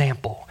that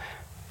example.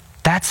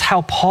 That's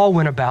how Paul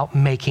went about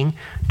making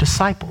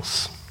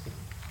disciples.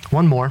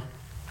 One more.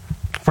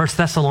 1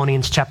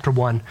 Thessalonians chapter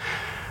 1,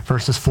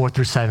 verses 4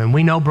 through 7.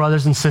 We know,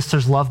 brothers and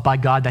sisters, loved by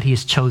God, that he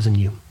has chosen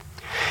you,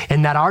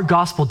 and that our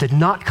gospel did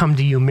not come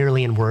to you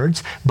merely in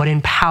words, but in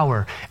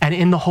power and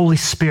in the Holy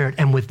Spirit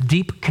and with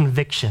deep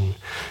conviction.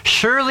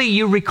 Surely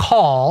you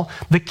recall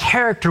the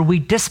character we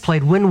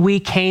displayed when we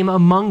came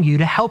among you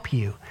to help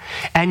you.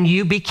 And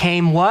you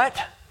became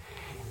what?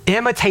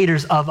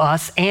 Imitators of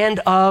us and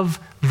of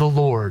the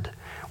Lord,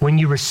 when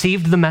you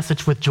received the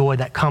message with joy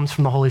that comes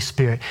from the Holy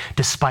Spirit,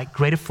 despite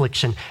great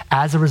affliction.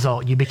 As a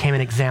result, you became an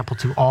example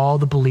to all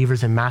the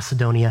believers in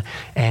Macedonia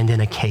and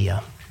in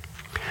Achaia.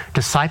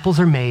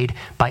 Disciples are made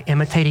by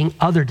imitating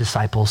other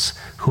disciples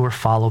who are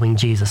following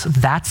Jesus.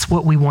 That's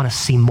what we want to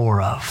see more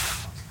of.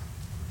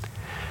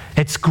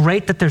 It's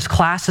great that there's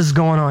classes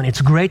going on.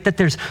 It's great that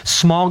there's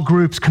small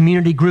groups,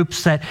 community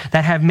groups that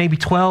have maybe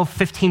 12,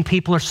 15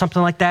 people or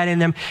something like that in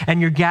them, and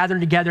you're gathering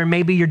together.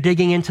 Maybe you're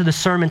digging into the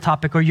sermon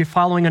topic or you're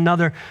following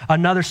another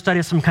study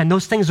of some kind.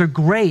 Those things are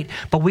great,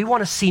 but we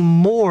want to see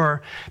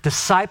more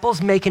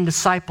disciples making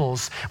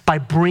disciples by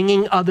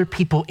bringing other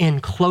people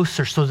in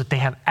closer so that they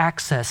have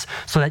access,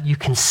 so that you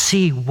can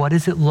see what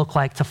does it look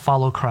like to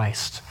follow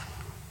Christ.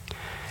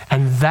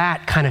 And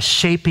that kind of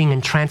shaping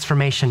and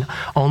transformation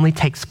only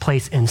takes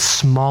place in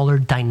smaller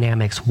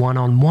dynamics,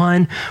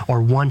 1-on-1 or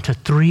 1 to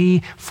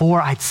 3,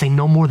 4, I'd say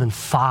no more than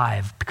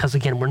 5, because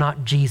again, we're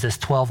not Jesus.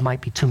 12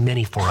 might be too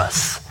many for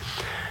us,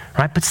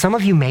 right? But some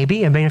of you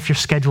maybe, I mean, if your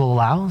schedule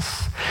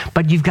allows,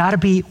 but you've got to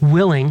be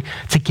willing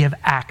to give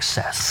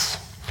access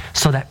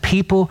so that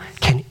people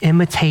can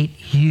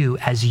imitate you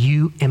as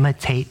you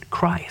imitate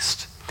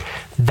Christ.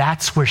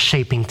 That's where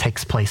shaping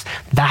takes place.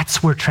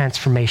 That's where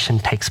transformation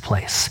takes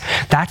place.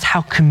 That's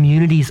how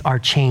communities are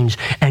changed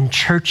and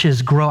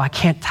churches grow. I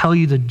can't tell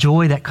you the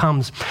joy that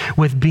comes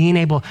with being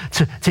able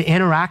to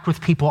interact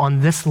with people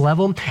on this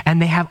level,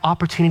 and they have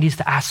opportunities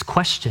to ask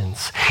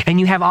questions, and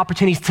you have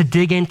opportunities to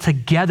dig in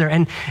together.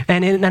 And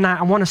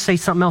I want to say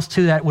something else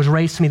too that was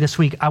raised to me this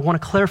week. I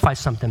want to clarify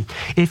something.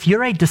 If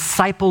you're a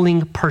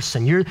discipling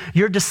person, you're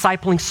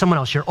discipling someone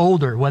else, you're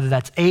older, whether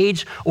that's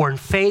age or in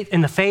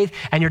the faith,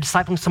 and you're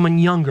discipling someone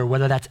younger,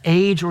 whether that's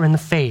age or in the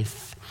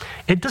faith,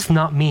 it does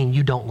not mean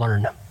you don't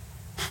learn.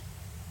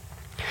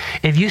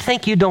 If you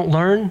think you don't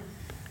learn,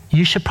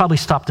 you should probably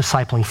stop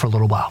discipling for a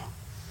little while,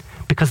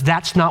 because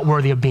that's not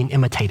worthy of being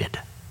imitated,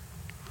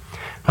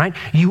 right?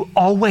 You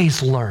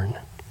always learn.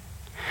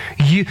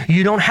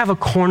 You don't have a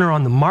corner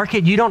on the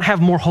market. You don't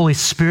have more Holy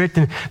Spirit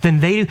than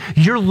they do.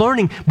 You're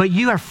learning, but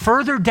you are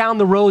further down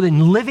the road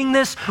in living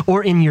this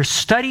or in your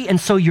study, and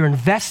so you're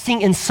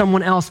investing in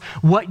someone else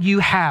what you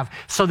have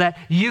so that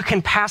you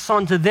can pass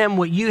on to them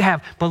what you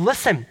have. But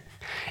listen,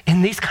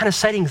 in these kind of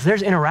settings,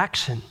 there's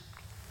interaction.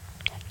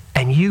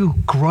 And you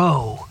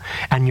grow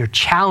and you're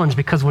challenged,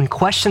 because when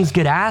questions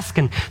get asked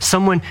and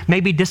someone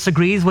maybe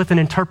disagrees with an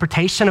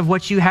interpretation of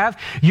what you have,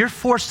 you're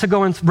forced to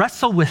go and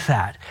wrestle with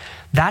that.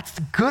 That's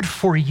good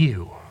for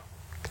you.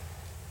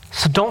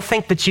 So don't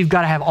think that you've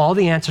got to have all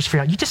the answers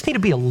figured out. You just need to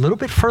be a little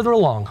bit further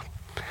along,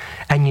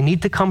 and you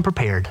need to come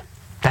prepared.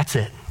 That's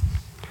it.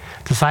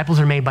 Disciples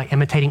are made by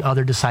imitating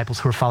other disciples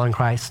who are following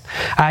Christ.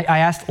 I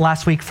asked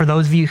last week for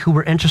those of you who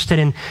were interested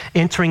in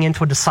entering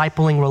into a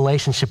discipling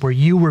relationship where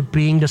you were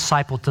being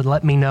discipled to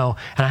let me know.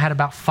 And I had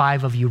about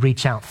 5 of you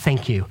reach out.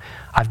 Thank you.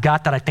 I've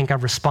got that. I think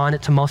I've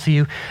responded to most of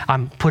you.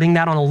 I'm putting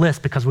that on a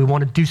list because we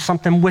want to do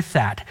something with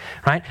that,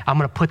 right? I'm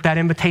going to put that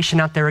invitation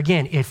out there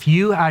again. If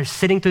you are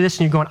sitting through this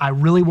and you're going, I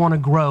really want to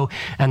grow,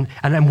 and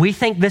we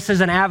think this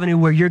is an avenue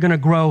where you're going to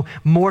grow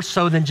more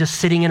so than just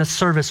sitting in a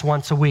service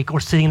once a week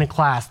or sitting in a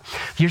class.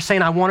 If you're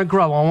saying, I want to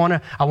grow,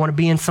 I want to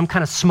be in some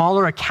kind of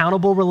smaller,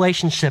 accountable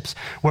relationships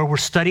where we're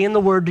studying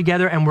the word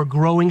together and we're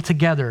growing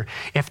together.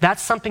 If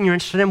that's something you're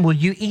interested in, will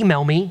you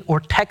email me or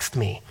text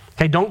me?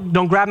 Okay,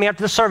 don't grab me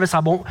after the service.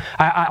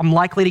 I'm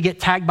likely to get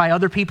tagged by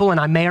other people, and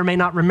I may or may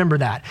not remember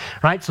that,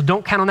 right? So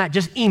don't count on that.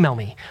 Just email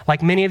me,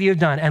 like many of you have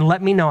done, and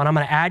let me know, and I'm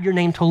going to add your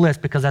name to a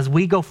list, because as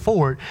we go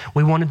forward,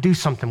 we want to do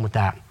something with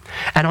that.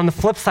 And on the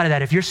flip side of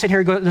that, if you're sitting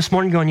here this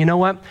morning going, you know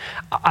what?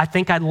 I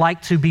think I'd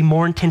like to be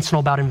more intentional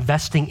about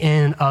investing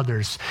in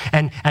others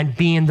and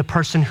being the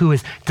person who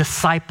is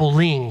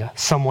discipling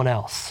someone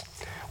else.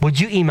 Would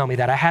you email me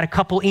that? I had a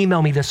couple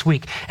email me this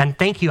week, and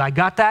thank you. I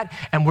got that,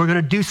 and we're going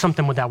to do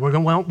something with that. We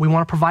want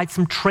to provide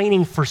some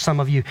training for some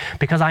of you,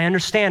 because I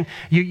understand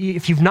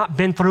if you've not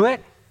been through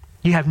it,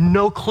 you have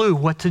no clue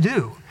what to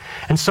do.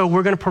 And so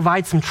we're going to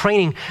provide some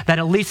training that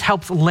at least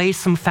helps lay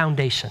some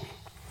foundation.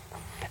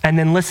 And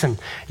then listen,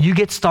 you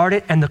get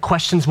started and the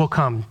questions will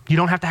come. You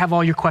don't have to have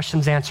all your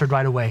questions answered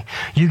right away.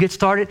 You get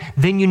started,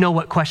 then you know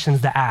what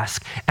questions to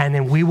ask. And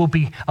then we will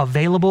be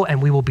available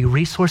and we will be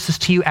resources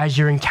to you as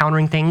you're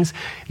encountering things.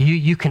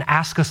 You can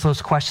ask us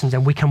those questions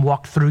and we can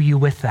walk through you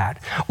with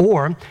that.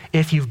 Or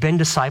if you've been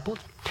discipled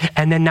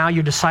and then now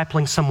you're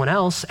discipling someone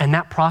else and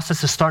that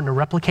process is starting to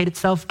replicate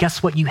itself,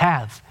 guess what you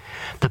have?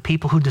 The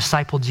people who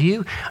discipled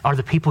you are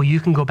the people you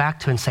can go back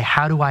to and say,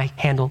 how do I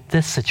handle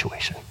this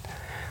situation?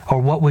 Or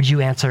what would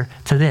you answer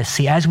to this?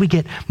 See, as we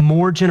get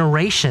more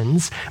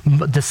generations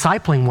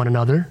discipling one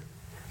another,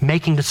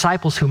 making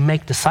disciples who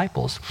make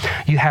disciples,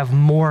 you have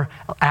more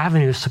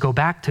avenues to go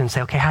back to and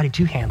say, okay, how did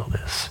you handle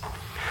this?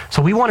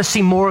 So we want to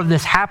see more of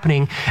this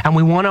happening, and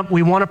we want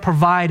to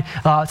provide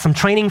some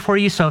training for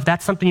you. So if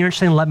that's something you're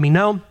interested in, let me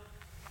know.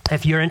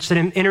 If you're interested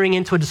in entering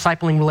into a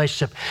discipling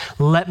relationship,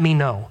 let me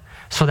know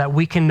so that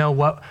we can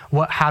know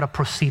how to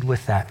proceed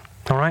with that.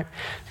 All right?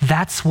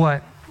 That's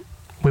what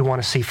we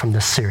want to see from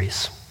this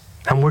series.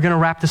 And we're going to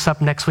wrap this up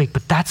next week,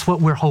 but that's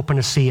what we're hoping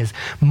to see is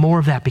more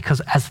of that,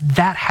 because as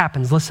that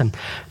happens, listen,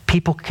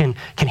 people can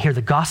hear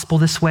the gospel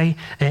this way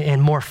in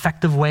more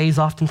effective ways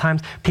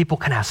oftentimes. People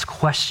can ask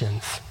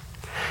questions.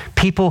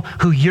 People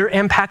who you're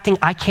impacting,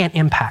 I can't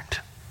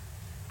impact.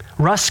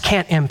 Russ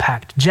can't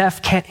impact.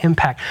 Jeff can't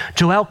impact.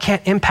 Joel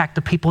can't impact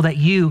the people that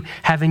you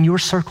have in your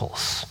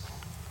circles.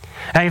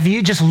 And if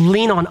you just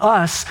lean on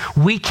us,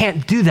 we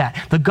can't do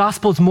that. The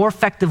gospel is more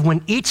effective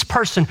when each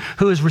person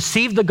who has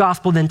received the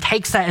gospel then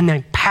takes that and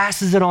then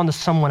passes it on to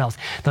someone else.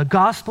 The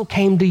gospel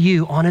came to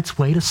you on its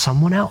way to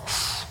someone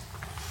else.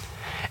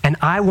 And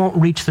I won't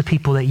reach the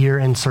people that you're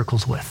in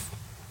circles with.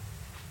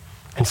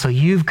 And so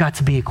you've got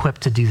to be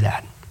equipped to do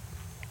that.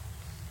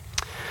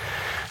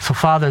 So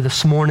Father,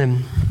 this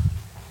morning,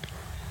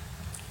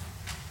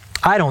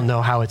 I don't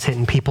know how it's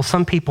hitting people.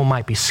 Some people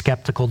might be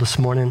skeptical this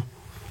morning.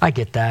 I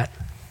get that.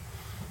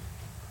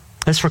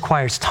 This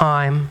requires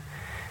time.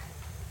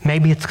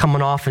 Maybe it's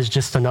coming off as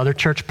just another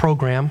church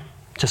program,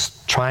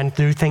 just trying to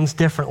do things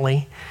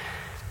differently.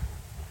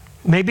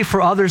 Maybe for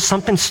others,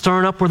 something's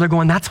stirring up where they're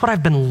going, that's what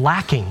I've been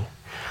lacking.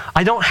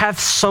 I don't have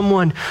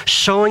someone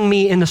showing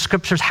me in the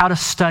scriptures how to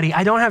study.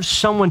 I don't have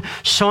someone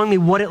showing me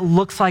what it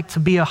looks like to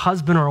be a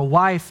husband or a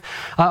wife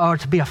or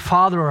to be a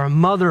father or a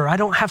mother. I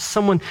don't have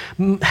someone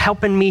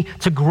helping me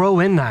to grow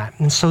in that.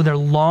 And so they're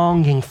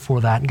longing for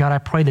that. God, I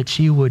pray that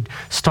you would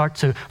start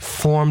to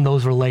form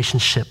those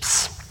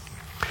relationships.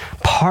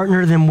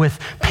 partner them with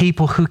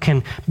people who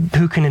can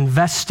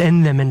invest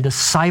in them and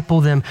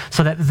disciple them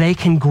so that they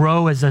can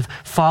grow as a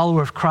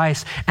follower of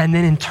Christ. And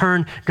then in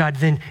turn, God,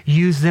 then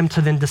use them to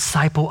then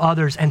disciple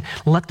others, and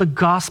let the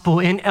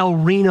gospel in El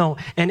Reno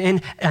and in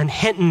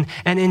Hinton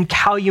and in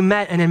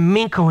Calumet and in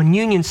Minco and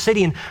Union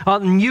City and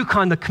in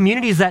Yukon, the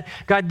communities that,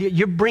 God,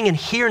 you're bringing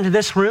here into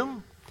this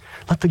room,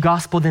 let the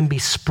gospel then be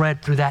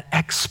spread through that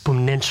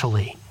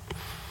exponentially,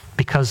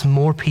 because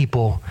more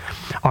people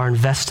are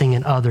investing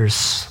in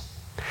others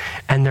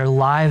and their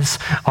lives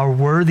are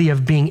worthy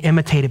of being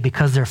imitated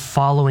because they're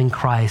following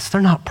Christ.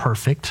 They're not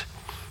perfect,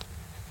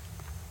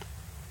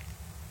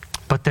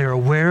 but they're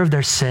aware of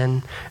their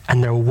sin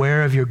and they're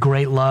aware of your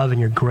great love and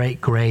your great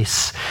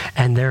grace,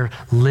 and they're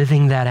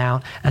living that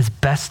out as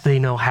best they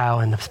know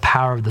how in the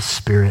power of the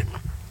Spirit.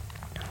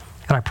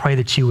 And I pray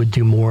that you would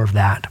do more of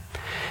that.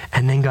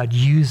 And then, God,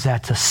 use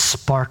that to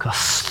spark a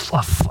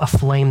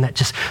flame that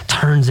just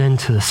turns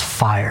into this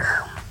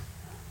fire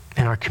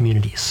in our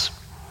communities.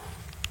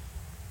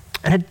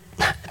 And it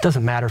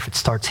doesn't matter if it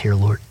starts here,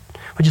 Lord.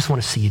 We just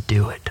want to see you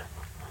do it.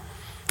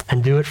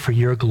 And do it for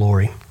your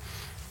glory.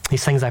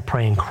 These things I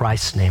pray in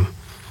Christ's name.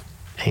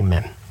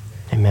 Amen.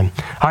 Amen.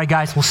 All right,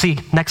 guys, we'll see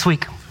you next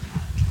week.